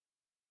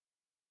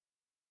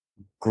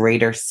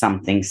greater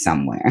something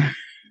somewhere.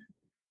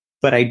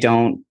 But I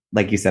don't,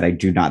 like you said, I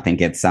do not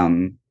think it's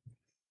some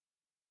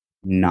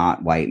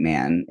not white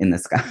man in the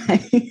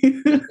sky.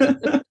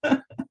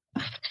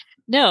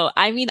 No,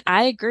 I mean,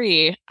 I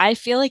agree. I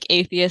feel like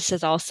atheist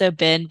has also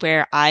been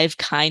where I've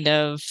kind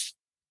of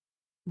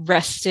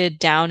rested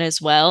down as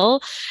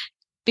well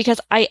because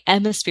I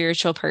am a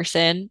spiritual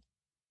person.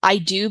 I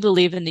do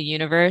believe in the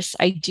universe.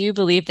 I do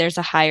believe there's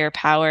a higher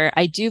power.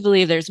 I do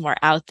believe there's more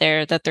out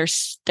there, that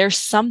there's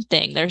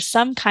something, there's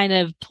some kind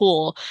of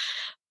pull,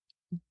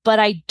 but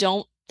I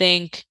don't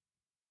think,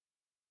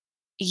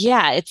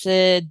 yeah, it's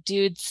a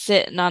dude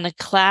sitting on a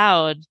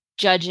cloud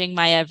judging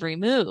my every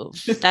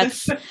move.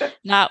 That's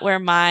not where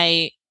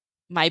my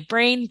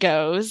brain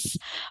goes,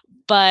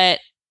 but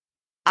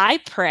I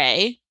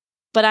pray,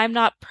 but I'm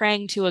not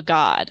praying to a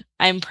God.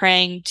 I'm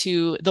praying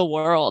to the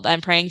world.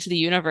 I'm praying to the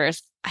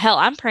universe. Hell,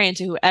 I'm praying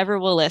to whoever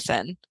will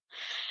listen.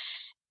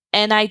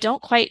 And I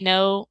don't quite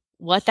know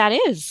what that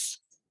is,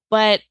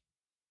 but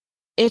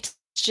it's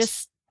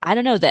just, I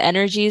don't know, the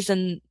energies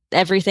and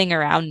everything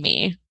around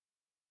me.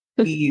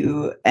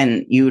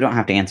 And you don't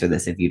have to answer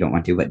this if you don't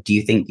want to, but do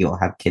you think you'll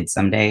have kids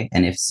someday?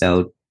 And if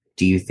so,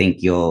 do you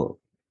think you'll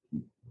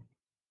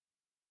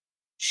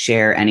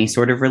share any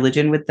sort of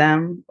religion with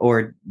them,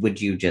 or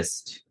would you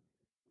just?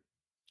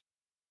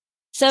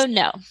 So,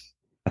 no,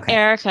 Okay.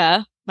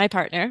 Erica, my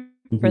partner,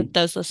 for Mhm.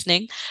 those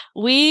listening,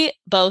 we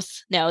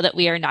both know that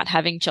we are not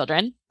having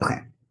children. Okay.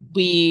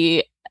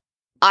 We,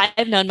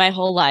 I've known my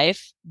whole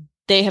life.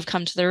 They have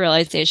come to the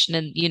realization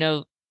in,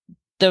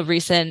 the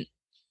recent,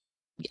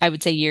 I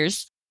would say,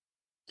 years.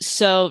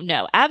 So,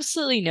 no,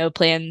 absolutely no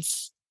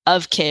plans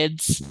of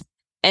kids.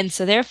 And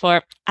so,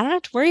 therefore, I don't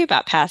have to worry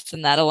about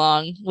passing that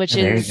along, which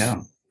Oh, there you is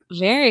go.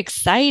 very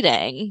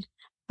exciting.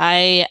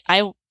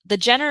 The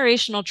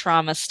generational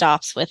trauma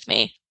stops with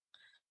me.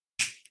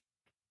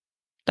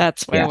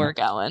 That's where Yeah. we're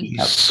going.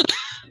 Yep.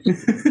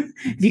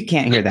 If you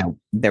can't hear that,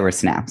 there were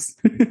snaps.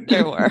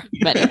 There were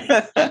many.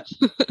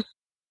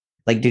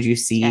 Like, did you Yeah.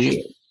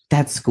 see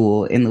that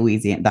school in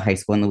Louisiana, the high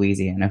school in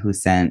Louisiana, who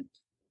sent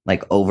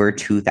like over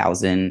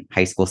 2,000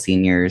 high school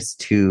seniors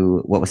to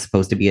what was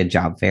supposed to be a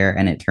job fair,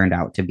 and it turned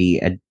out to be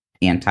a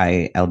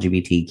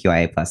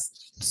anti-LGBTQIA plus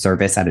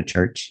service at a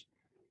church?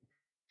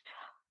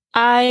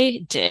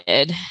 I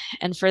did.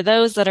 And for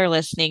those that are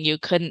listening, you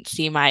couldn't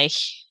see my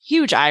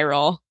huge eye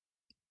roll.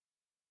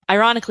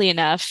 Ironically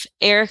enough,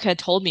 Erica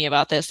told me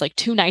about this like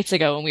 2 nights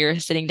ago when we were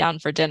sitting down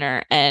for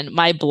dinner, and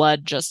my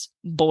blood just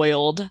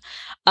boiled.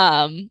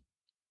 Um,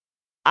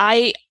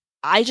 I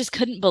I just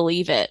couldn't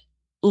believe it.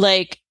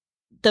 Like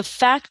the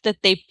fact that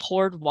they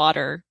poured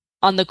water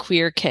on the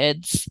queer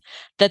kids,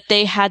 that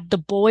they had the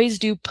boys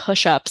do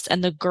push-ups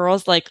and the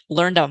girls like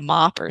learned a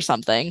mop or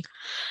something,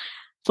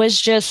 was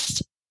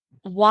just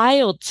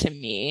wild to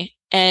me.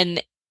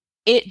 And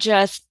it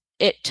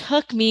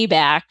took me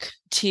back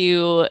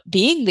to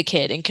being the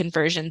kid in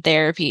conversion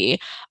therapy,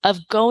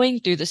 of going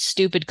through the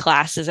stupid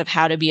classes of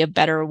how to be a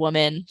better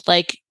woman.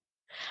 Like,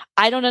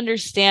 I don't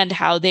understand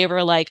how they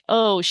were like,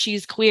 oh,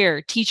 she's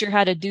queer, teach her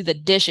how to do the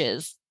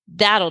dishes.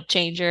 That'll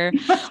change her.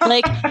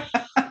 Like,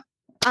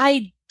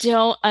 I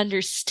don't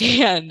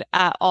understand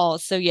at all.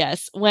 So,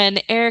 yes, when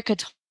Erica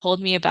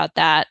told me about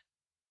that,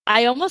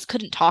 I almost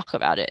couldn't talk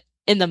about it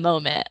in the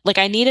moment. Like,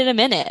 I needed a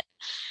minute,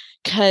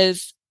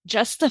 because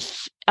just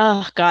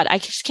oh God, I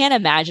just can't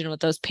imagine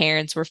what those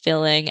parents were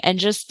feeling, and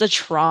just the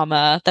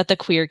trauma that the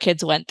queer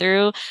kids went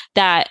through,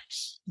 that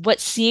what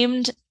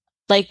seemed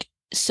like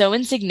so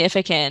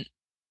insignificant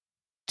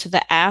to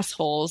the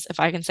assholes, if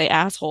I can say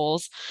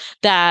assholes,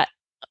 that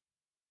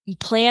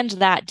planned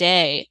that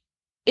day,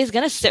 is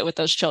going to sit with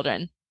those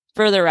children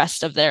for the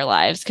rest of their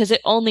lives, because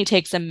it only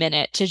takes a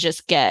minute to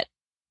just get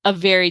a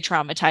very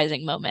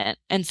traumatizing moment.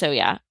 And so,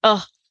 yeah,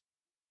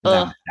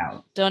 Without oh, a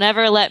doubt. don't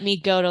ever let me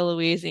go to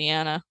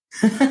Louisiana.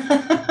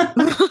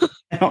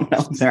 I don't know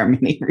if there are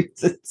many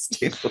reasons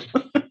to.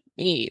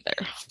 Me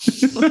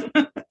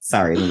either.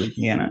 Sorry,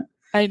 Louisiana.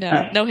 I know.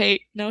 Uh, No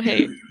hate. No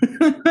hate.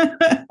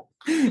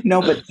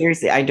 no, but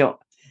seriously, I don't.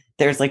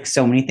 There's like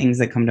so many things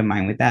that come to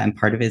mind with that, and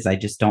part of it is I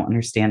just don't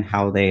understand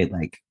how they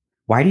like.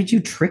 Why did you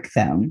trick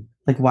them?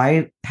 Like,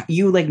 why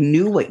you like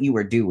knew what you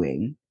were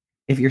doing?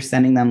 If you're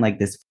sending them like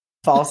this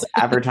false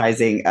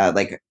advertising,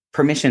 like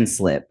permission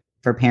slip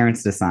for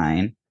parents to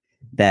sign,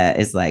 that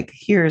is like,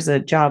 here's a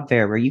job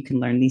fair where you can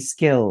learn these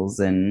skills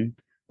and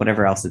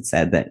whatever else it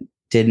said that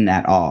didn't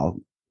at all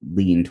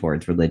lean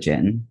towards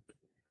religion.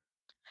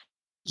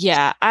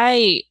 Yeah,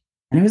 And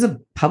it was a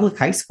public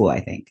high school, I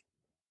think.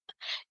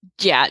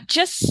 yeah,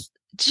 just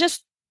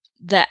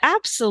the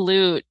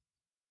absolute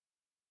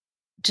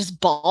just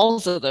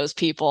balls of those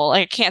people.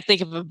 Like, I can't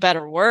think of a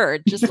better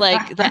word. Just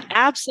like the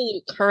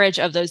absolute courage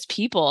of those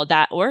people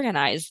that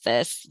organized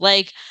this.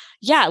 Like,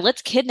 yeah,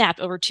 let's kidnap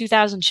over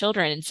 2,000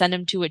 children and send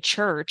them to a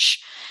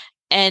church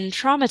and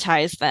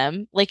traumatize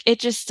them. Like, it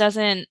just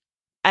doesn't,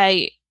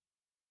 I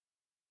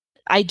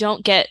I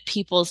don't get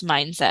people's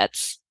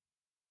mindsets.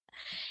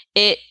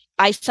 It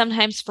I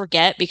sometimes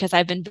forget, because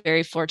I've been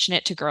very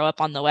fortunate to grow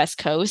up on the West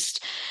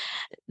Coast,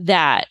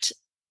 that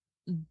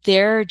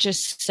there are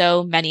just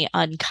so many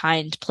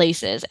unkind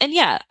places. And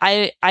yeah,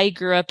 I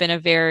grew up in a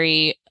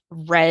very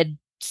red,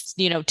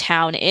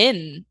 town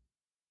in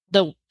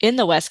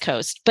the West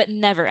Coast, but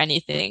never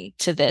anything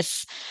to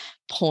this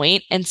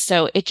point. And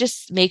so it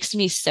just makes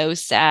me so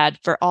sad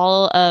for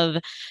all of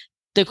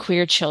the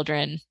queer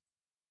children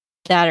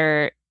that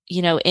are,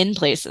 in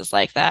places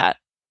like that.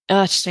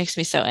 Oh, it just makes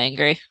me so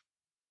angry.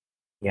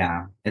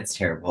 Yeah, it's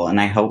terrible. And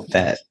I hope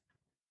that,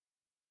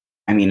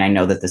 I mean, I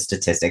know that the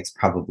statistics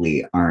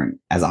probably aren't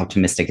as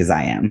optimistic as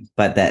I am,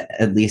 but that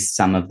at least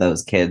some of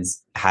those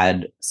kids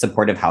had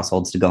supportive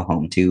households to go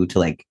home to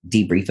like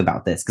debrief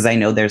about this. Cause I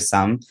know there's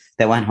some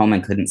that went home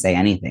and couldn't say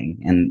anything.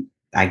 And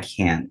I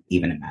can't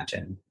even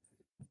imagine.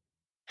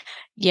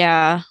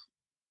 Yeah.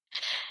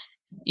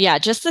 Yeah,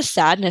 just the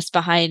sadness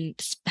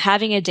behind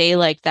having a day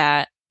like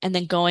that and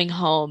then going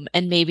home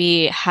and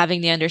maybe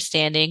having the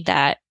understanding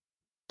that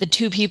the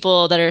two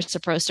people that are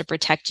supposed to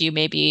protect you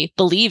maybe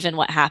believe in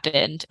what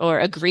happened or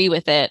agree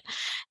with it.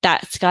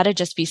 That's got to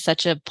just be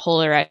such a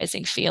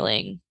polarizing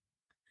feeling.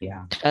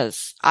 Yeah.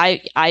 Because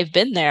I've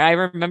been there. I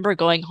remember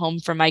going home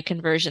from my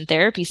conversion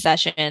therapy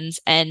sessions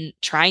and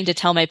trying to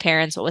tell my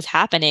parents what was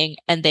happening,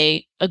 and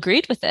they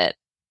agreed with it.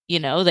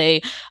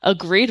 They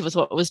agreed with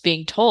what was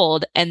being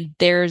told, and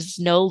there's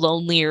no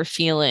lonelier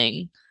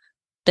feeling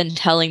than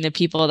telling the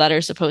people that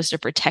are supposed to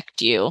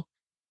protect you,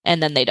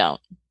 and then they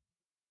don't.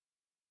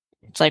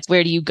 It's like,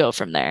 where do you go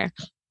from there?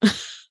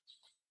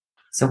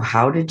 So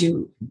how did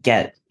you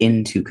get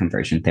into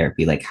conversion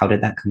therapy? Like, how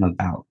did that come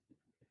about?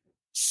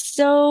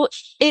 So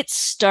it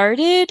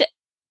started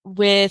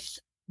with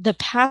the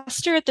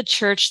pastor at the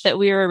church that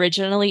we were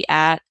originally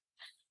at.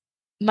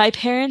 My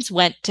parents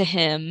went to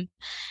him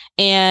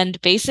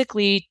and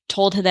basically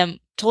told him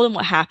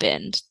what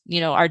happened.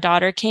 Our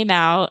daughter came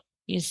out.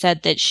 You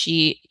said that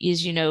she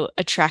is,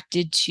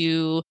 attracted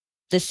to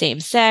the same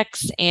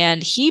sex,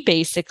 and he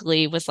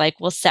basically was like,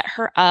 "We'll set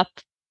her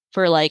up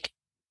for like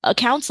a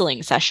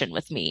counseling session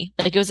with me."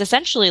 Like it was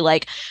essentially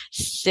like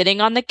sitting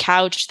on the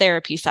couch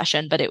therapy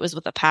session, but it was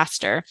with a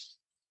pastor.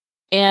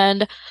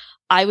 And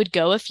I would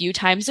go a few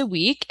times a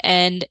week,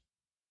 and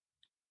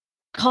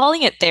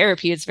calling it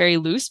therapy is very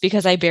loose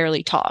because I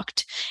barely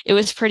talked. It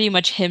was pretty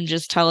much him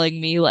just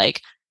telling me,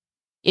 like,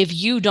 if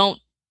you don't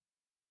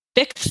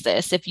fix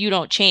this, if you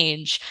don't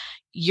change,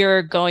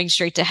 you're going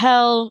straight to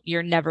hell.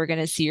 You're never going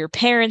to see your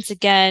parents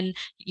again.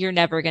 You're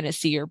never going to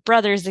see your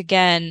brothers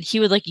again. He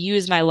would like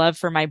use my love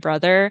for my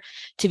brother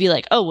to be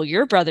like, oh, well,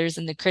 your brother's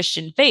in the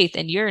Christian faith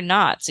and you're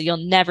not. So you'll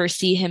never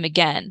see him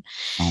again.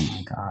 Oh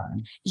my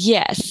God.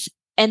 Yes.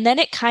 And then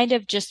it kind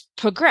of just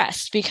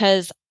progressed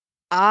because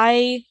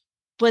I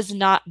was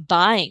not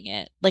buying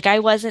it. Like, I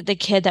wasn't the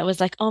kid that was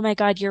like, oh my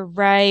God, you're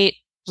right.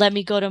 Let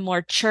me go to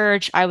more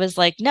church. I was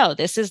like, no,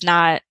 this is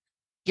not,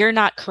 you're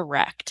not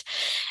correct.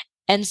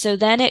 And so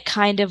then it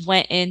kind of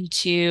went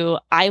into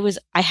I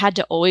had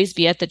to always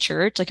be at the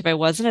church. Like if I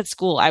wasn't at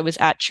school, I was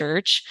at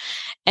church.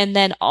 And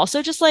then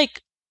also just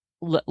like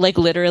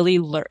literally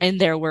in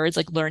their words,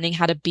 like learning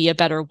how to be a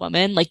better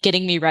woman, like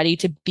getting me ready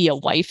to be a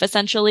wife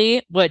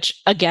essentially, which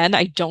again,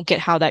 I don't get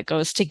how that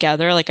goes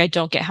together. Like I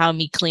don't get how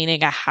me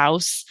cleaning a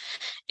house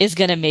is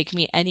going to make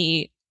me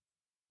any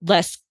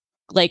less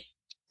like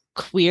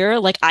queer.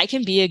 Like I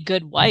can be a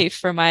good wife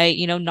for my,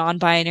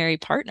 non-binary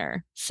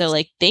partner. So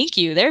like thank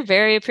you. They're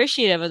very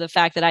appreciative of the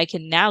fact that I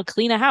can now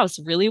clean a house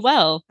really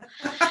well.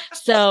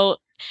 So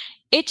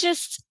it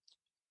just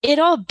it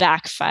all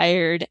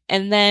backfired.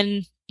 And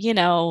then,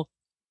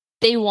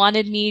 they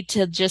wanted me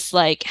to just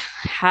like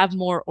have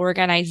more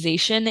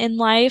organization in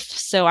life.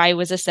 So I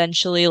was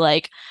essentially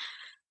like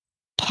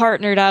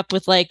partnered up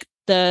with like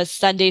the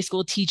Sunday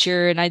school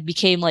teacher and I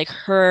became like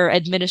her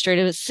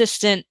administrative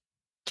assistant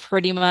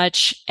pretty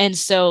much. And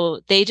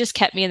so they just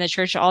kept me in the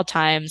church at all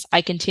times.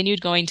 I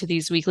continued going to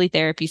these weekly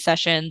therapy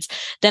sessions.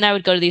 Then I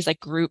would go to these like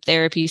group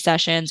therapy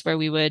sessions where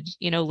we would,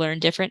 learn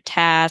different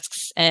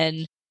tasks.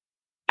 And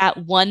at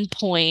one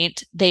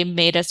point, they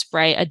made us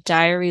write a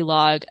diary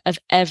log of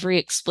every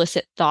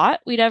explicit thought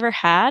we'd ever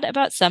had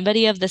about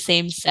somebody of the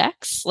same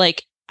sex.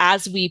 Like,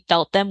 as we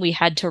felt them, we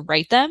had to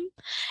write them,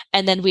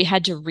 and then we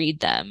had to read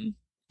them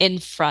in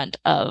front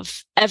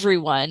of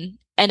everyone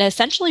and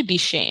essentially be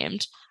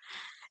shamed.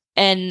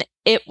 And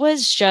it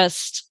was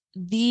just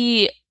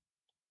the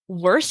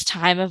worst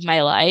time of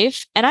my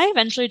life. And I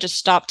eventually just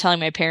stopped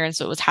telling my parents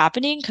what was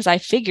happening because I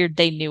figured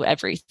they knew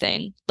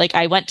everything. Like,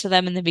 I went to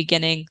them in the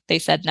beginning, they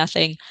said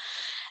nothing.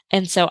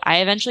 And so I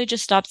eventually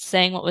just stopped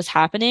saying what was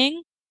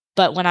happening.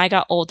 But when I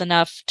got old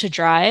enough to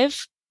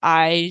drive,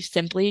 I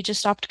simply just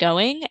stopped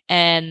going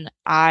and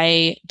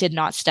I did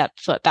not step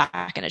foot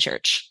back in a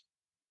church.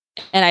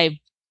 And I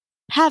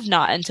have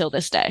not until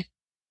this day.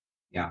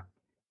 Yeah.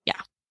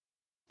 Yeah.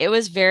 It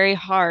was very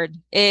hard.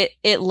 It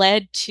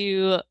led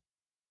to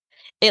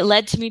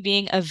me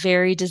being a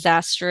very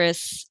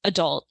disastrous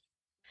adult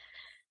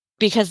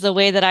because the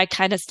way that I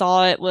kind of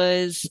saw it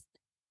was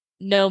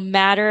no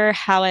matter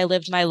how I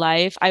lived my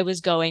life, I was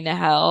going to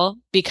hell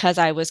because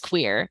I was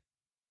queer.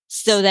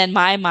 So then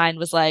my mind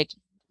was like,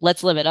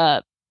 let's live it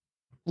up.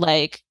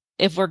 Like,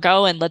 if we're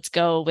going, let's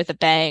go with a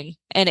bang.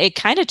 And it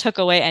kind of took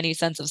away any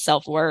sense of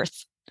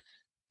self-worth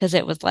because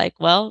it was like,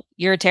 well,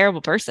 you're a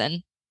terrible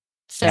person.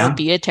 So Yeah.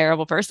 be a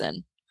terrible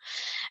person.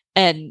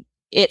 And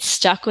it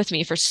stuck with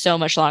me for so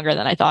much longer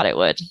than I thought it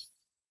would.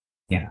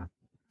 Yeah.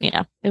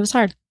 It was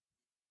hard.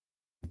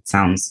 It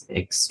sounds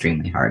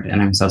extremely hard.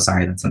 And I'm so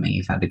sorry that's something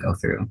you've had to go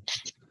through.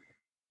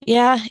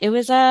 Yeah, it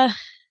was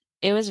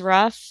it was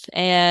rough,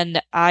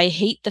 and I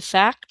hate the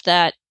fact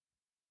that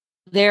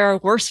there are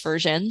worse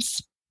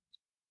versions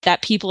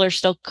that people are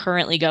still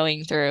currently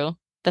going through.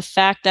 The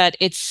fact that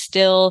it's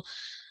still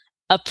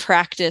a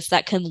practice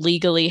that can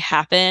legally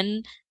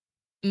happen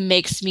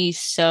makes me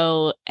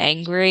so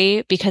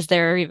angry because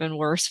there are even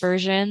worse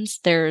versions.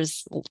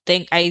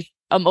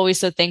 I'm always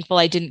so thankful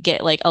I didn't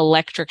get like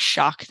electric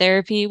shock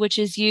therapy, which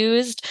is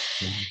used.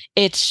 Yeah.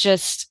 It's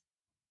just,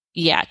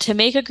 yeah, to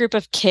make a group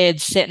of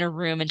kids sit in a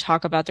room and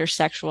talk about their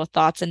sexual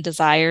thoughts and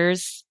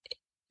desires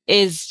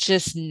is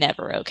just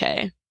never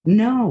okay.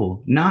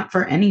 No, not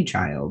for any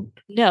child.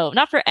 No,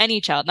 not for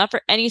any child, not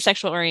for any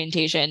sexual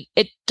orientation.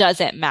 It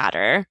doesn't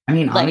matter. I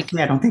mean, Like,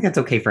 honestly, I don't think that's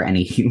okay for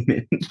any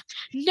human.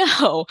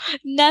 no,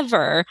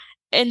 never.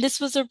 And this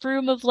was a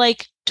room of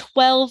like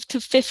 12 to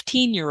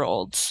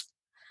 15-year-olds.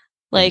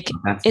 Yeah, Like,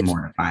 that's it's,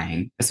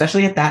 mortifying,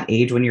 especially at that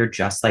age when you're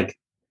just like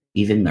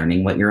even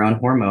learning what your own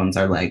hormones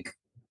are like.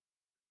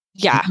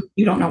 yeah,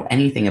 You don't know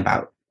anything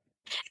about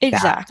that. You're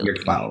exactly.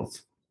 12.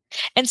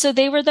 And so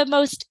they were the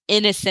most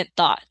innocent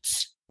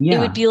thoughts. It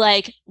would Yeah. be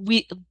like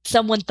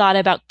someone thought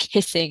about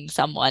kissing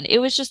someone. It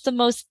was just the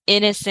most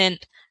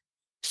innocent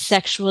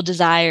sexual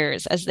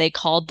desires, as they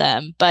called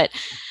them. But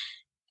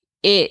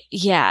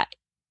yeah,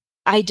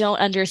 I don't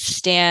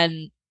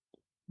understand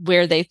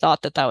where they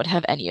thought that that would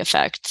have any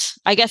effect.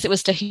 I guess it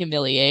was to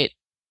humiliate,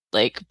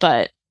 like,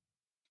 but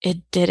it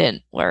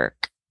didn't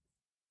work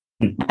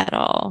at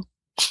all.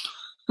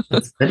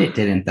 That's good it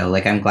didn't though.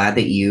 Like I'm glad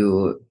that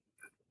you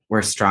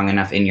were strong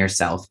enough in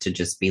yourself to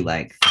just be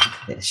like,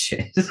 fuck this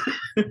shit.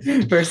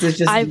 Versus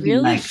just I being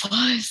really like,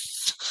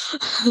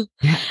 was.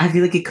 yeah, I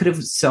feel like it could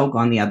have so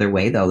gone the other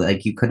way though.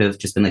 Like you could have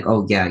just been like,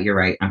 oh yeah, you're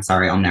right. I'm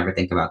sorry. I'll never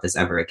think about this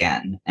ever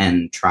again.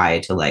 And try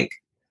to like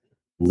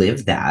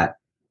live that.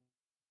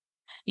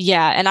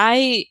 Yeah, and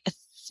I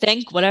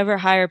thank whatever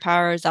higher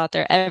power is out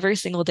there every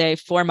single day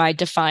for my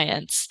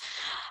defiance.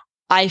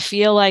 I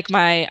feel like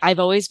I've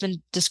always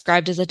been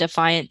described as a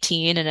defiant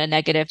teen in a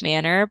negative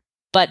manner,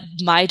 but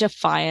my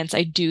defiance,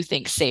 I do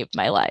think saved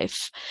my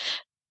life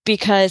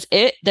because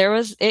it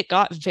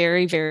got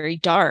very, very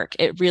dark.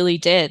 It really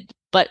did.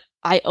 But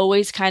I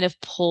always kind of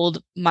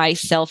pulled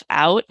myself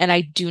out, and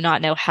I do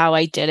not know how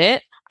I did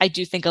it. I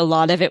do think a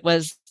lot of it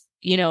was,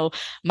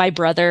 my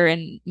brother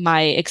and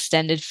my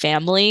extended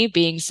family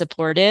being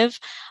supportive.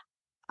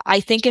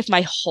 I think if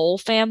my whole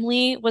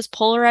family was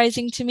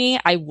polarizing to me,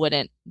 I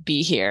wouldn't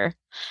be here.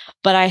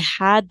 But I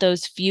had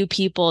those few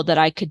people that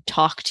I could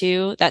talk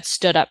to that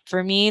stood up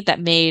for me, that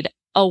made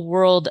a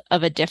world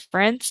of a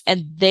difference.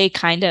 And they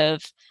kind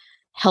of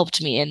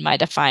helped me in my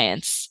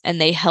defiance. And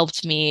they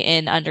helped me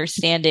in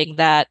understanding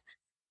that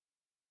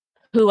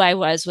who I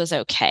was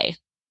okay.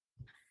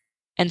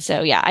 And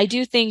so, yeah, I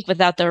do think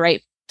without the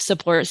right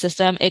support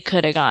system, it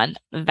could have gone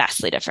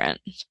vastly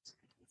different.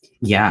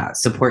 Yeah,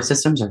 support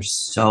systems are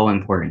so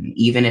important,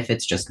 even if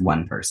it's just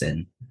one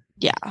person.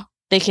 Yeah,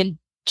 they can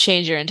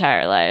change your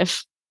entire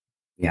life.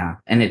 Yeah.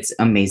 And it's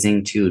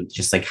amazing too,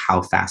 just like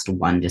how fast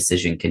one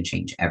decision can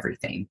change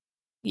everything.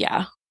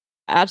 Yeah,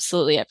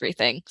 absolutely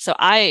everything. So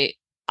I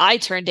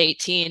turned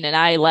 18 and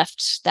I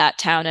left that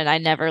town and I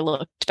never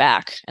looked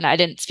back and I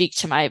didn't speak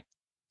to my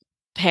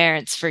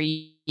parents for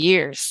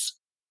years.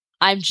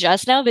 I'm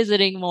just now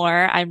visiting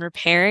more. I'm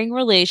repairing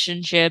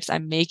relationships.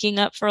 I'm making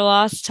up for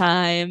lost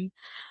time,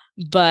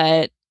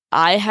 but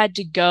I had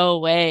to go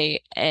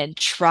away and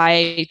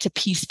try to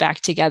piece back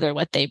together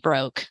what they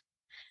broke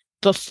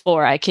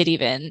before I could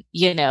even,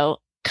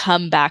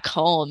 come back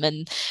home.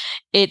 And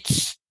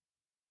it's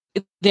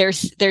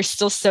there's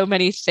still so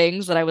many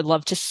things that I would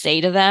love to say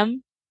to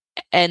them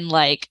and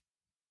like,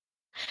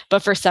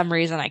 but for some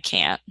reason I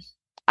can't.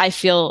 I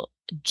feel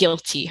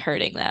guilty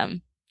hurting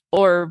them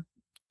or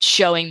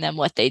showing them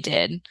what they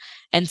did.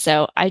 And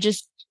so I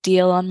just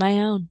deal on my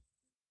own.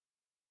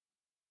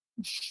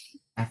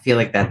 I feel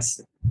like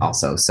that's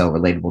also so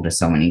relatable to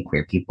so many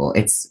queer people.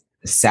 It's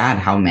sad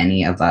how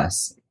many of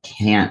us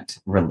can't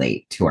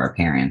relate to our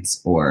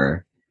parents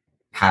or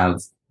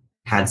have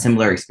had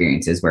similar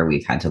experiences where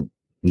we've had to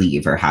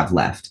leave or have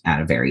left at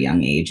a very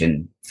young age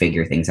and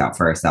figure things out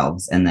for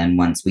ourselves. And then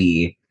once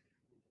we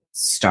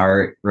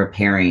start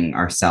repairing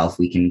ourselves,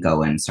 we can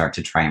go and start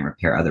to try and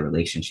repair other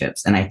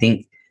relationships. And I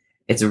think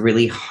it's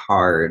really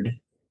hard,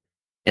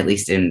 at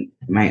least in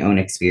my own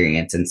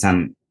experience and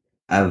some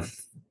of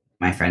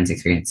my friends'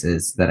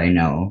 experiences that I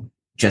know,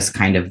 just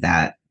kind of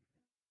that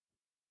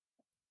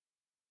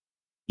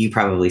you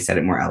probably said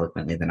it more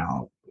eloquently than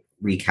I'll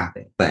recap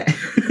it, but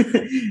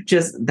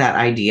just that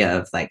idea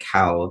of like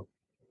how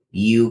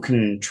you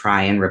can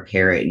try and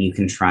repair it and you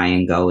can try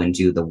and go and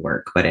do the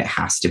work, but it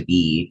has to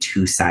be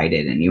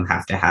two-sided and you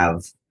have to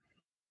have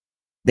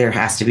there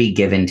has to be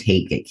give and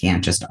take. It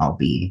can't just all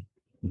be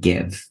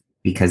give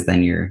because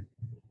then you're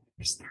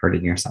just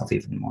hurting yourself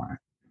even more.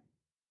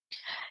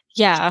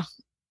 Yeah.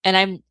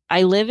 And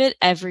I live it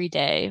every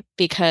day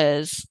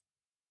because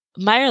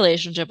my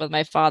relationship with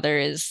my father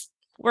is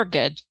we're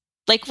good.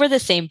 Like we're the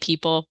same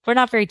people. We're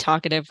not very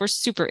talkative. We're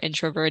super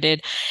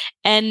introverted.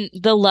 And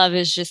the love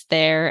is just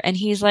there. And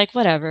he's like,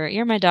 whatever,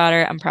 you're my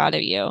daughter. I'm proud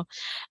of you.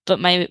 But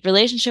my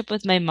relationship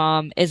with my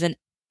mom is an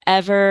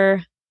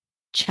ever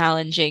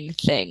challenging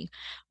thing.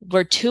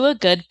 We're to a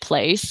good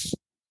place,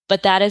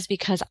 but that is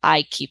because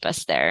I keep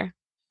us there.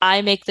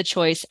 I make the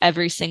choice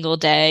every single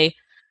day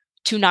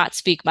to not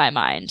speak my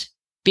mind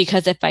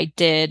because if I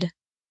did,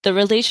 the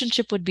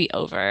relationship would be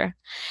over.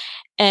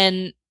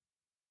 And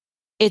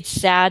it's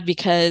sad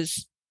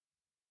because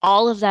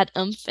all of that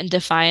oomph and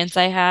defiance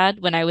I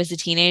had when I was a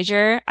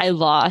teenager, I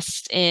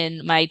lost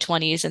in my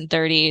 20s and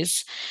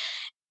 30s.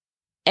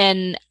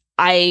 And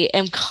I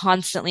am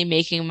constantly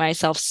making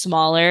myself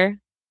smaller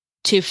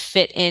to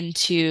fit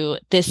into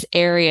this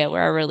area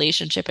where our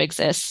relationship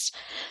exists.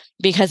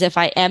 Because if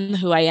I am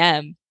who I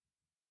am,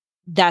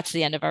 that's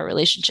the end of our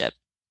relationship.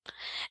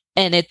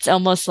 And it's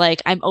almost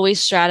like I'm always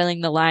straddling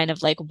the line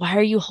of like, why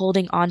are you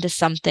holding on to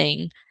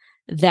something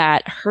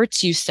that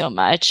hurts you so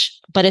much?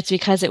 But it's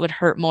because it would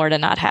hurt more to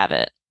not have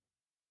it.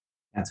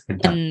 That's a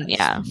good And definition.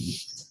 yeah,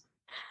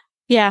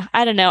 yeah,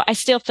 I don't know. I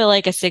still feel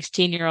like a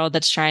 16-year-old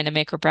that's trying to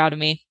make her proud of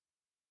me.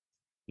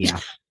 Yeah.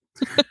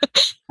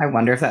 I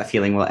wonder if that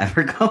feeling will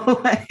ever go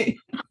away.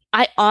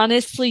 I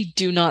honestly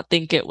do not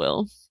think it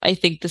will. I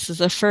think this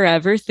is a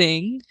forever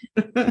thing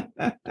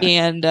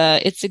and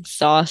it's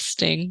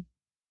exhausting.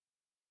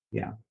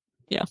 Yeah.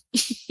 Yeah.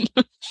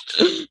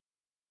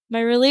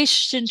 My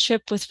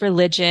relationship with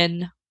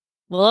religion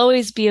will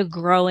always be a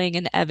growing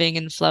and ebbing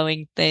and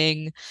flowing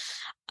thing.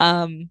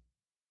 Um,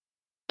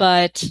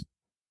 but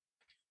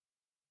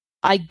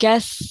I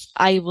guess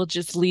I will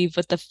just leave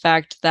with the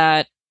fact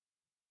that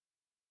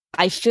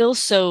I feel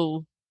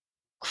so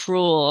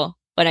cruel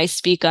when I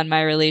speak on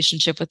my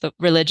relationship with the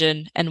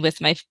religion and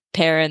with my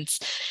parents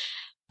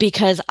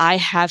because I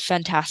have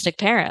fantastic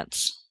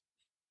parents.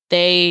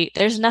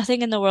 There's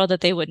nothing in the world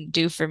that they wouldn't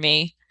do for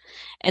me.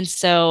 And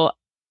so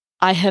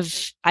I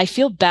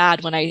feel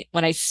bad when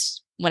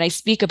I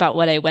speak about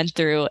what I went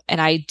through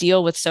and I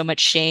deal with so much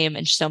shame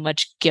and so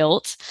much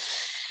guilt.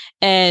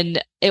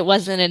 And it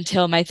wasn't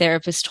until my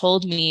therapist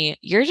told me,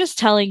 you're just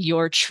telling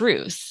your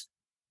truth.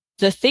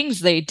 The things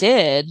they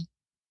did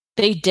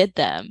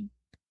them.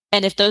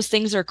 And if those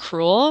things are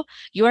cruel,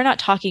 you are not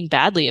talking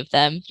badly of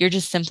them. You're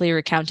just simply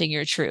recounting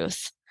your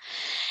truth.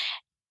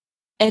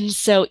 And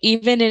so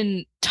even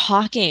in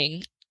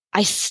talking,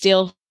 I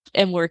still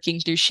am working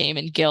through shame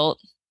and guilt.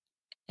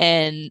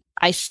 And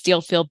I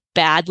still feel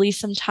badly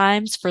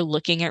sometimes for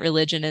looking at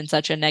religion in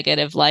such a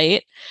negative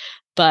light.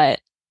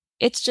 But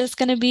it's just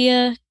going to be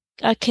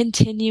a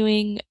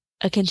continuing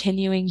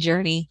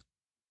journey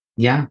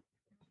Yeah.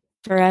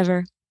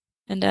 forever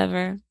and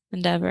ever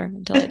and ever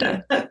until I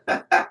die.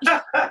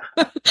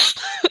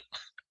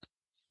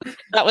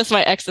 That was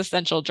my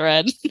existential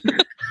dread.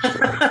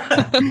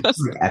 Just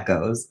like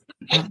echoes.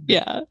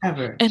 Yeah.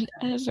 Ever. And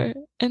ever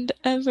and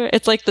ever.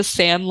 It's like the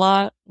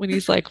Sandlot when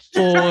he's like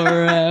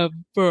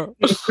forever.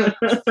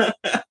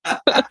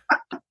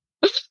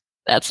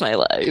 That's my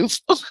life.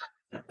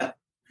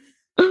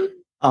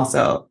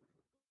 Also,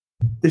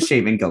 the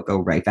shame and guilt go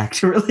right back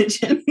to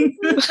religion.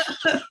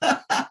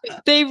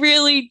 They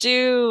really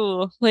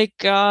do. Like,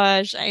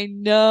 gosh, I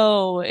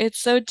know. It's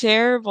so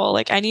terrible.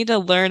 Like, I need to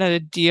learn how to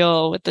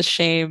deal with the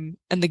shame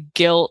and the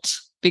guilt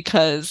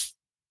because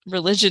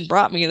religion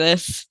brought me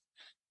this.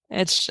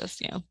 It's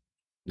just, I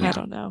Yeah.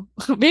 don't know.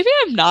 Maybe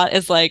I'm not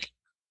as like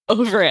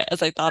over it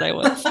as I thought I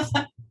was.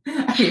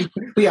 I mean,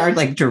 we are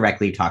like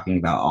directly talking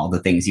about all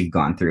the things you've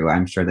gone through.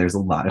 I'm sure there's a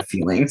lot of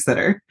feelings that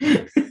are.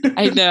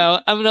 I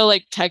know. I'm gonna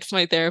like text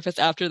my therapist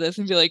after this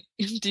and be like,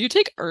 "Do you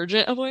take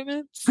urgent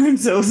appointments?" I'm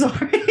so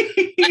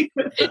sorry.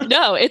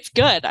 No, it's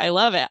good. I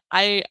love it.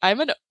 I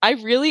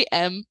really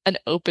am an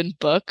open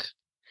book,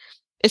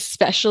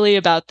 especially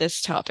about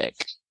this topic.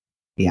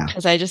 Yeah.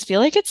 Because I just feel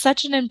like it's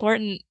such an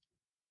important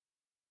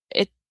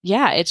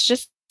yeah, it's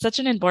just such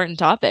an important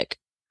topic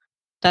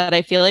that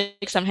I feel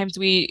like sometimes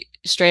we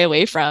stray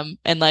away from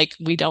and like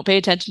we don't pay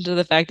attention to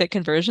the fact that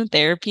conversion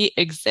therapy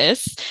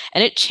exists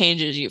and it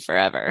changes you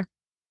forever.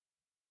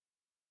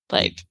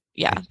 Like,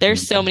 yeah,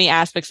 there's so many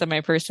aspects of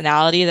my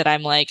personality that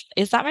I'm like,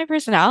 is that my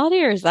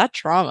personality or is that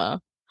trauma?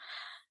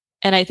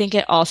 And I think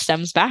it all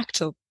stems back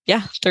to,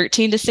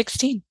 13 to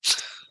 16.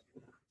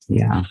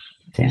 Yeah.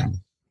 Damn.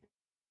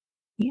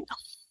 Yeah.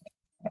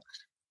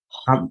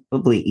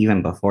 Probably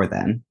even before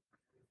then.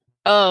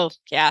 Oh,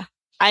 yeah.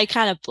 I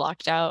kind of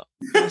blocked out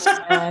most of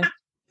my life.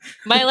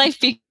 My life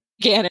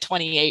began at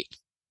 28,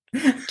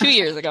 2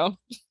 years ago.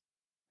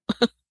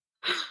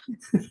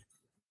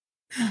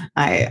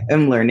 I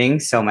am learning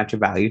so much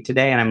about you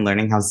today, and I'm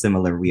learning how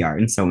similar we are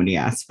in so many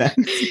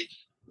aspects.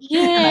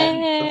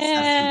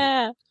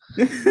 Yeah.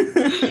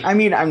 I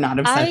mean, I'm not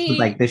obsessed with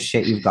like the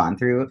shit you've gone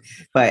through,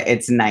 but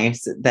it's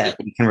nice that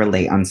we can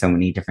relate on so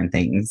many different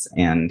things.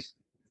 And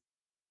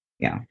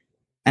yeah.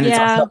 And it's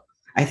also,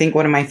 I think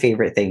one of my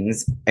favorite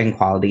things and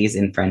qualities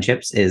in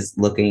friendships is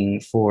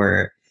looking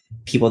for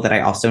people that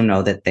I also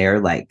know that they're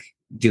like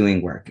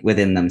doing work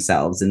within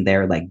themselves and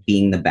they're like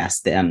being the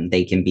best them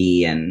they can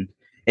be. And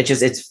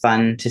it's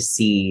fun to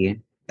see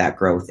that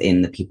growth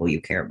in the people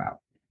you care about.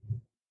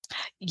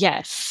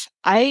 Yes.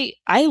 I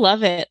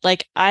love it.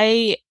 Like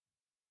I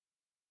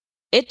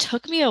it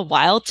took me a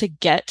while to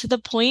get to the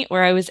point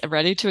where I was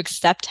ready to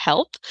accept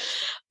help.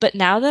 But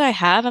now that I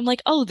have, I'm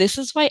like, oh, this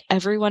is why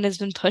everyone has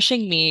been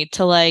pushing me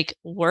to like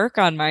work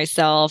on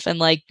myself and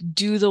like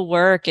do the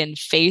work and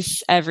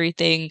face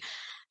everything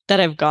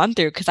that I've gone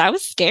through. Cause I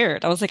was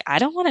scared. I was like, I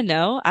don't want to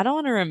know. I don't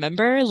want to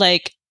remember.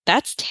 Like,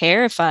 that's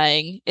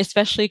terrifying,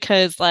 especially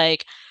because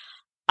like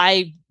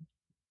I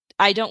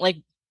I don't like,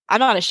 I'm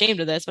not ashamed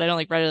of this, but I don't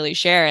like readily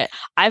share it.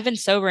 I've been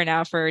sober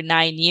now for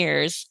 9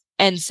 years.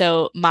 And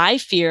so my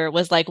fear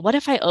was like, what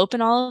if I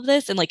open all of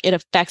this and like it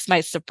affects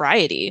my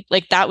sobriety?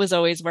 Like that was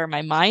always where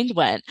my mind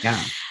went.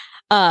 Yeah.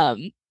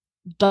 Um,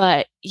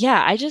 but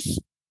yeah,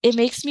 it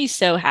makes me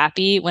so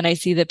happy when I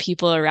see the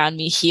people around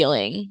me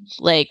healing,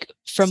 like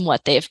from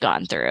what they've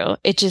gone through.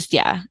 It just,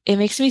 yeah, it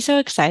makes me so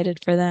excited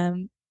for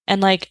them.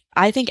 And like,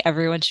 I think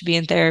everyone should be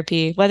in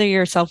therapy, whether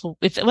you're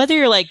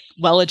like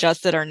well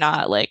adjusted or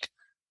not. Like,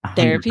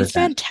 therapy is 100%.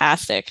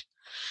 fantastic.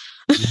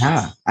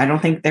 Yeah. I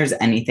don't think there's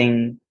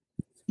anything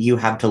you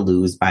have to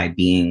lose by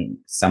being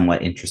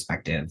somewhat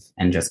introspective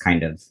and just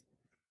kind of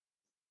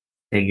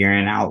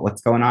figuring out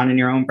what's going on in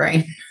your own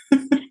brain.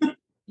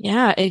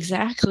 Yeah,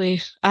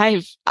 exactly.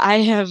 I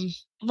have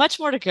much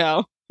more to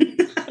go.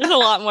 There's a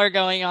lot more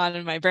going on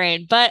in my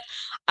brain, but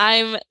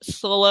I'm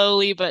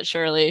slowly but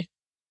surely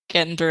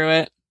getting through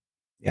it.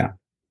 Yeah.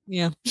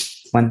 Yeah.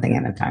 One thing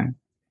at a time.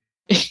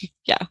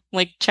 Yeah.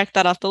 Like check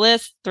that off the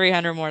list.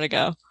 300 more to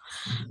go.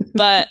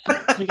 But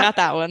we got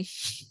that one.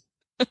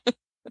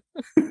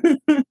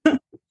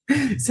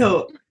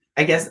 So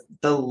I guess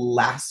the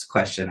last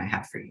question I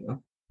have for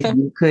you. If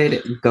you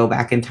could go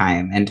back in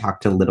time and talk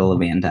to little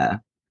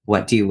Amanda,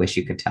 what do you wish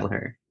you could tell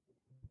her?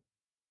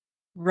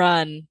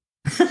 Run.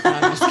 No,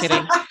 I'm just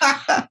kidding.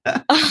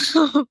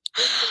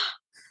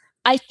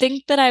 I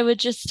think that I would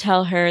just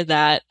tell her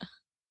that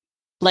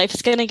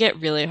life's gonna get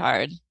really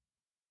hard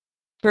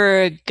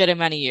for a good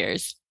amount of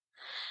years.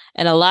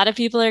 And a lot of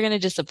people are going to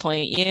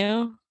disappoint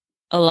you.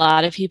 A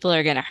lot of people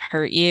are going to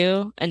hurt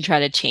you and try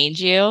to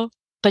change you.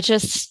 But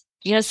just,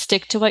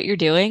 stick to what you're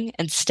doing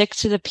and stick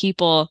to the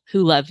people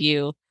who love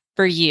you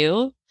for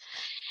you.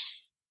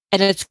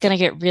 And it's going to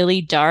get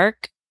really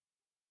dark.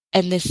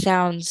 And this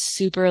sounds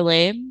super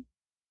lame,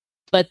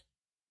 but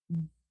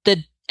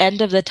the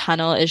end of the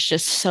tunnel is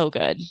just so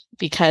good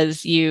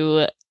because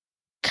you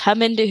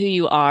come into who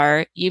you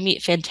are, you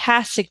meet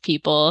fantastic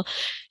people,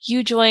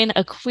 you join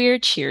a queer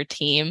cheer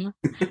team,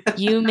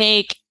 you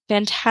make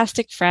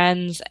fantastic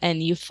friends,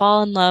 and you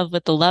fall in love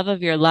with the love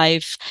of your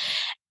life,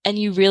 and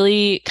you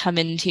really come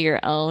into your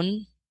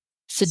own.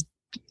 So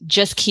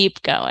just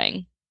keep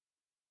going.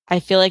 I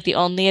feel like the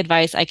only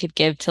advice I could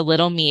give to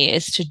little me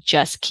is to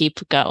just keep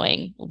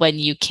going when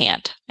you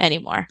can't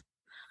anymore.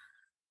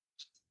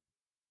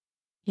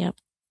 Yep.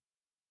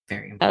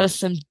 Very That was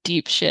important. some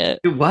deep shit.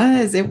 It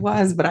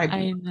was, but I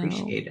I know.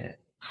 appreciate it.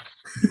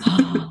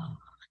 Oh,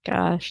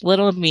 gosh,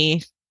 little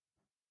me.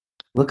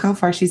 Look how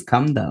far she's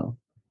come, though.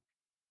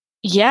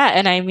 Yeah,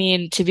 and I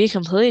mean, to be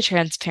completely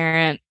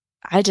transparent,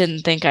 I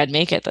didn't think I'd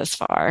make it this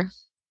far,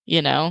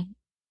 you know?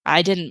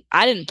 I didn't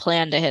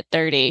plan to hit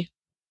 30,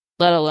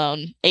 let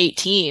alone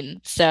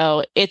 18.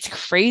 So it's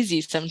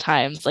crazy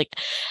sometimes. Like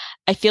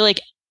I feel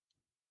like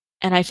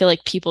I feel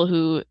like people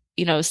who,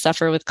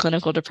 suffer with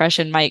clinical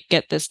depression might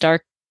get this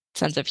dark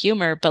sense of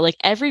humor, but like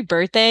every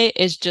birthday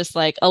is just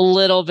like a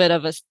little bit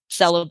of a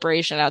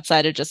celebration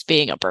outside of just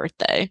being a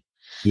birthday.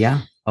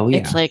 Yeah. Oh,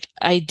 It's yeah. like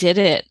I did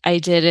it. I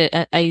did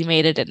it. I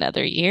made it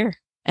another year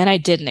and I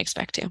didn't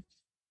expect to.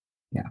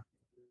 Yeah.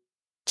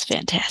 It's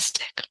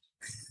fantastic.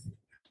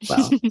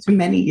 Well, too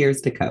many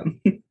years to come.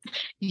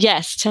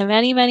 Yes, to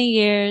many, many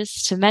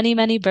years, to many,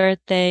 many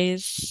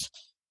birthdays,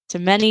 to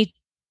many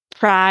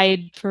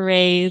pride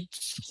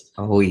parades.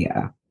 Oh,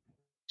 yeah.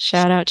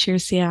 Shout out Cheer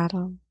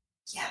Seattle.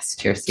 Yes.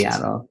 Cheers,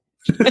 Seattle.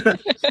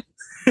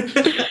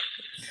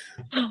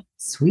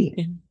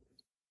 Sweet.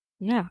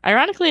 Yeah.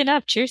 Ironically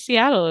enough, Cheer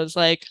Seattle has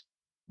like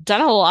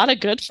done a lot of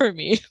good for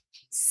me.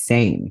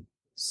 Same.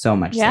 So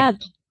much so. Yeah,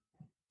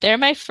 they're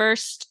my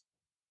first.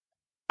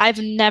 I've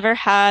never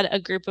had a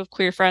group of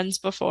queer friends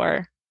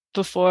before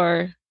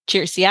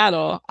Cheer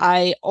Seattle.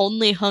 I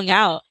only hung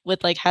out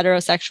with like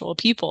heterosexual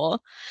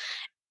people.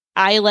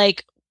 I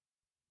like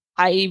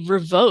I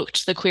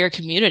revoked the queer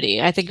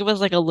community. I think it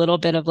was like a little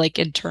bit of like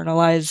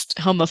internalized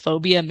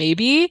homophobia,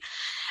 maybe,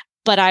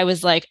 but I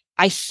was like,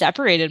 I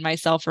separated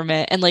myself from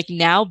it. And like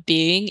now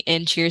being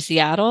in Cheer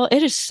Seattle,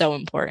 it is so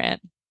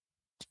important.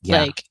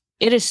 Yeah. Like,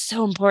 it is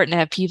so important to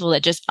have people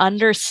that just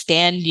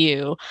understand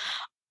you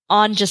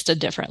on just a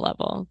different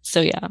level.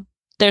 So, yeah,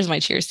 there's my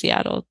Cheer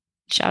Seattle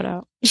shout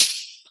out.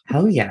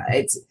 Hell yeah.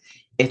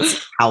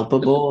 It's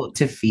palpable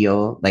to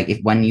feel like if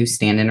when you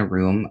stand in a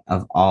room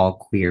of all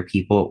queer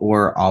people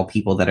or all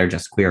people that are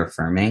just queer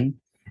affirming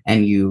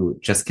and you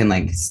just can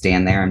like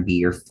stand there and be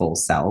your full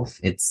self,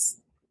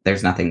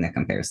 there's nothing that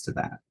compares to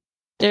that.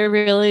 There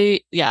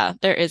really, yeah,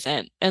 there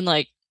isn't. And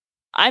like,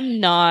 I'm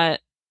not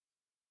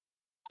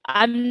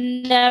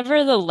I'm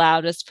never the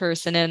loudest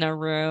person in a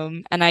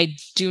room, and I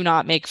do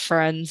not make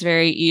friends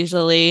very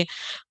easily,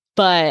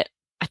 but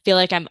I feel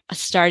like I'm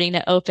starting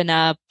to open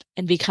up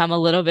and become a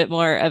little bit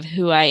more of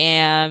who I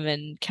am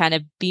and kind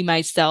of be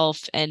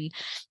myself. And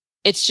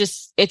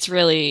it's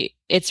really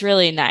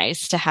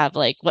nice to have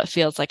like what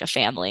feels like a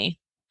family,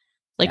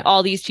 like Yeah.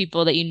 all these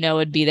people that you know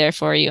would be there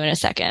for you in a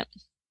second.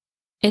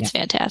 Yeah. It's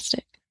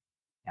fantastic.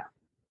 Yeah.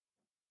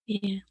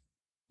 Yeah.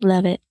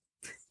 Love it.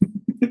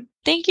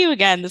 Thank you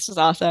again. This was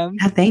awesome.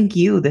 Yeah, thank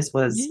you. This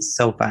was Yeah.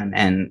 so fun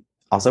and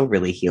also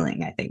really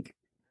healing, I think.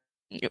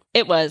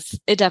 It was.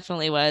 It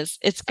definitely was.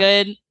 It's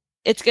good.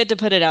 It's good to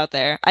put it out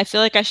there. I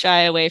feel like I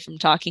shy away from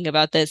talking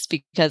about this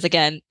because,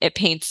 again, it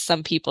paints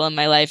some people in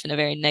my life in a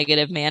very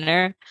negative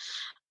manner,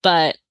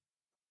 but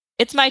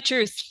it's my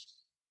truth,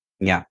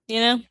 Yeah. you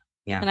know?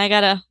 Yeah. And I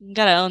gotta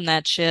own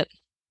that shit.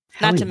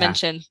 Hell Not to yeah.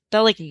 mention,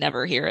 they'll like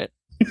never hear it.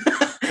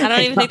 I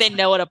don't even think they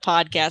know what a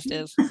podcast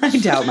is. I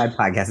doubt my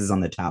podcast is on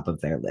the top of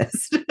their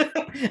list.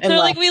 They're unless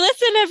like, we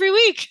listen every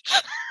week.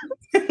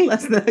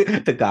 unless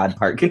the God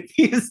part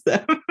confused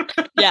them.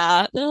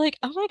 Yeah. They're like,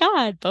 oh my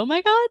God, oh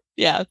my God.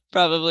 Yeah,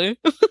 probably.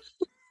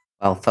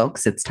 Well,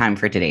 folks, it's time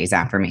for today's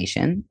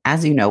affirmation.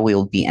 As you know, we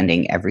will be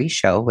ending every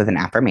show with an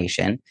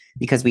affirmation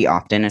because we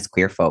often, as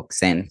queer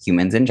folks and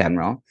humans in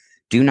general,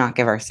 do not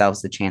give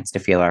ourselves the chance to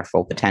feel our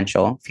full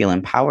potential, feel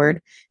empowered,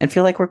 and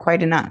feel like we're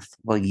quite enough.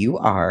 Well, you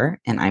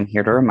are, and I'm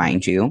here to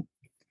remind you.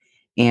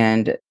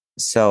 And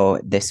so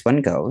this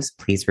one goes,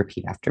 please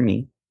repeat after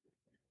me.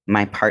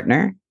 My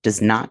partner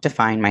does not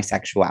define my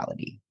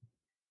sexuality.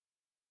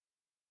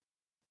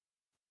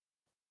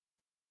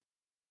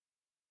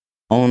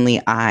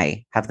 Only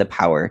I have the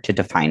power to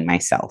define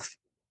myself.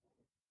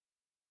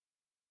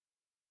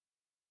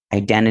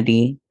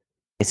 Identity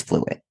is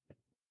fluid.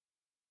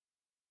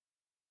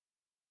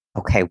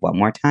 Okay, one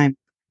more time.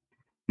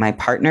 My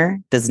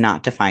partner does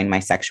not define my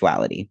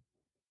sexuality.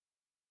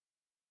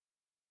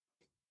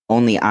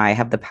 Only I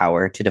have the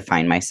power to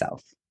define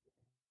myself.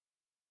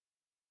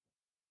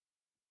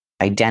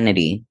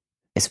 Identity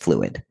is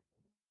fluid.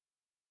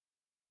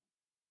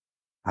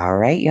 All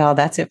right, y'all.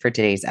 That's it for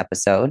today's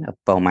episode of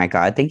Oh My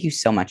God. Thank you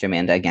so much,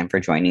 Amanda, again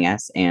for joining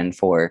us and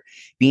for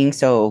being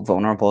so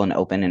vulnerable and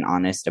open and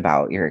honest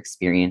about your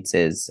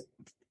experiences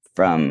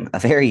from a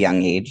very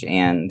young age.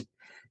 And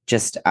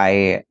just,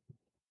 I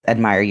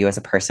admire you as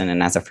a person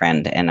and as a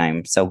friend. And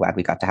I'm so glad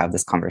we got to have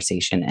this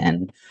conversation.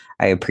 And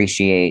I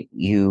appreciate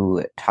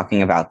you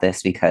talking about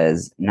this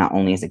because not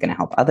only is it going to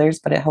help others,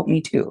 but it helped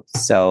me too.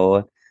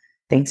 So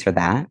thanks for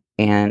that.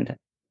 And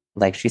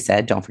like she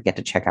said, don't forget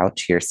to check out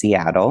Cheer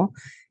Seattle.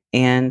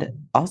 And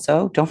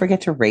also, don't forget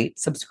to rate,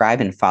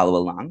 subscribe, and follow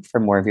along for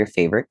more of your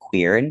favorite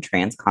queer and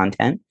trans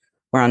content.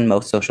 We're on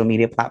most social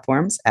media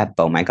platforms at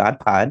Oh My God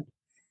Pod.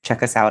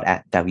 Check us out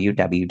at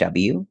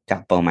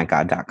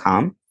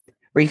www.bohmygod.com,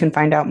 where you can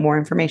find out more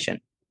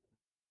information.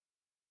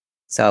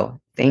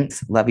 So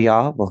thanks. Love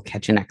y'all. We'll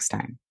catch you next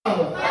time.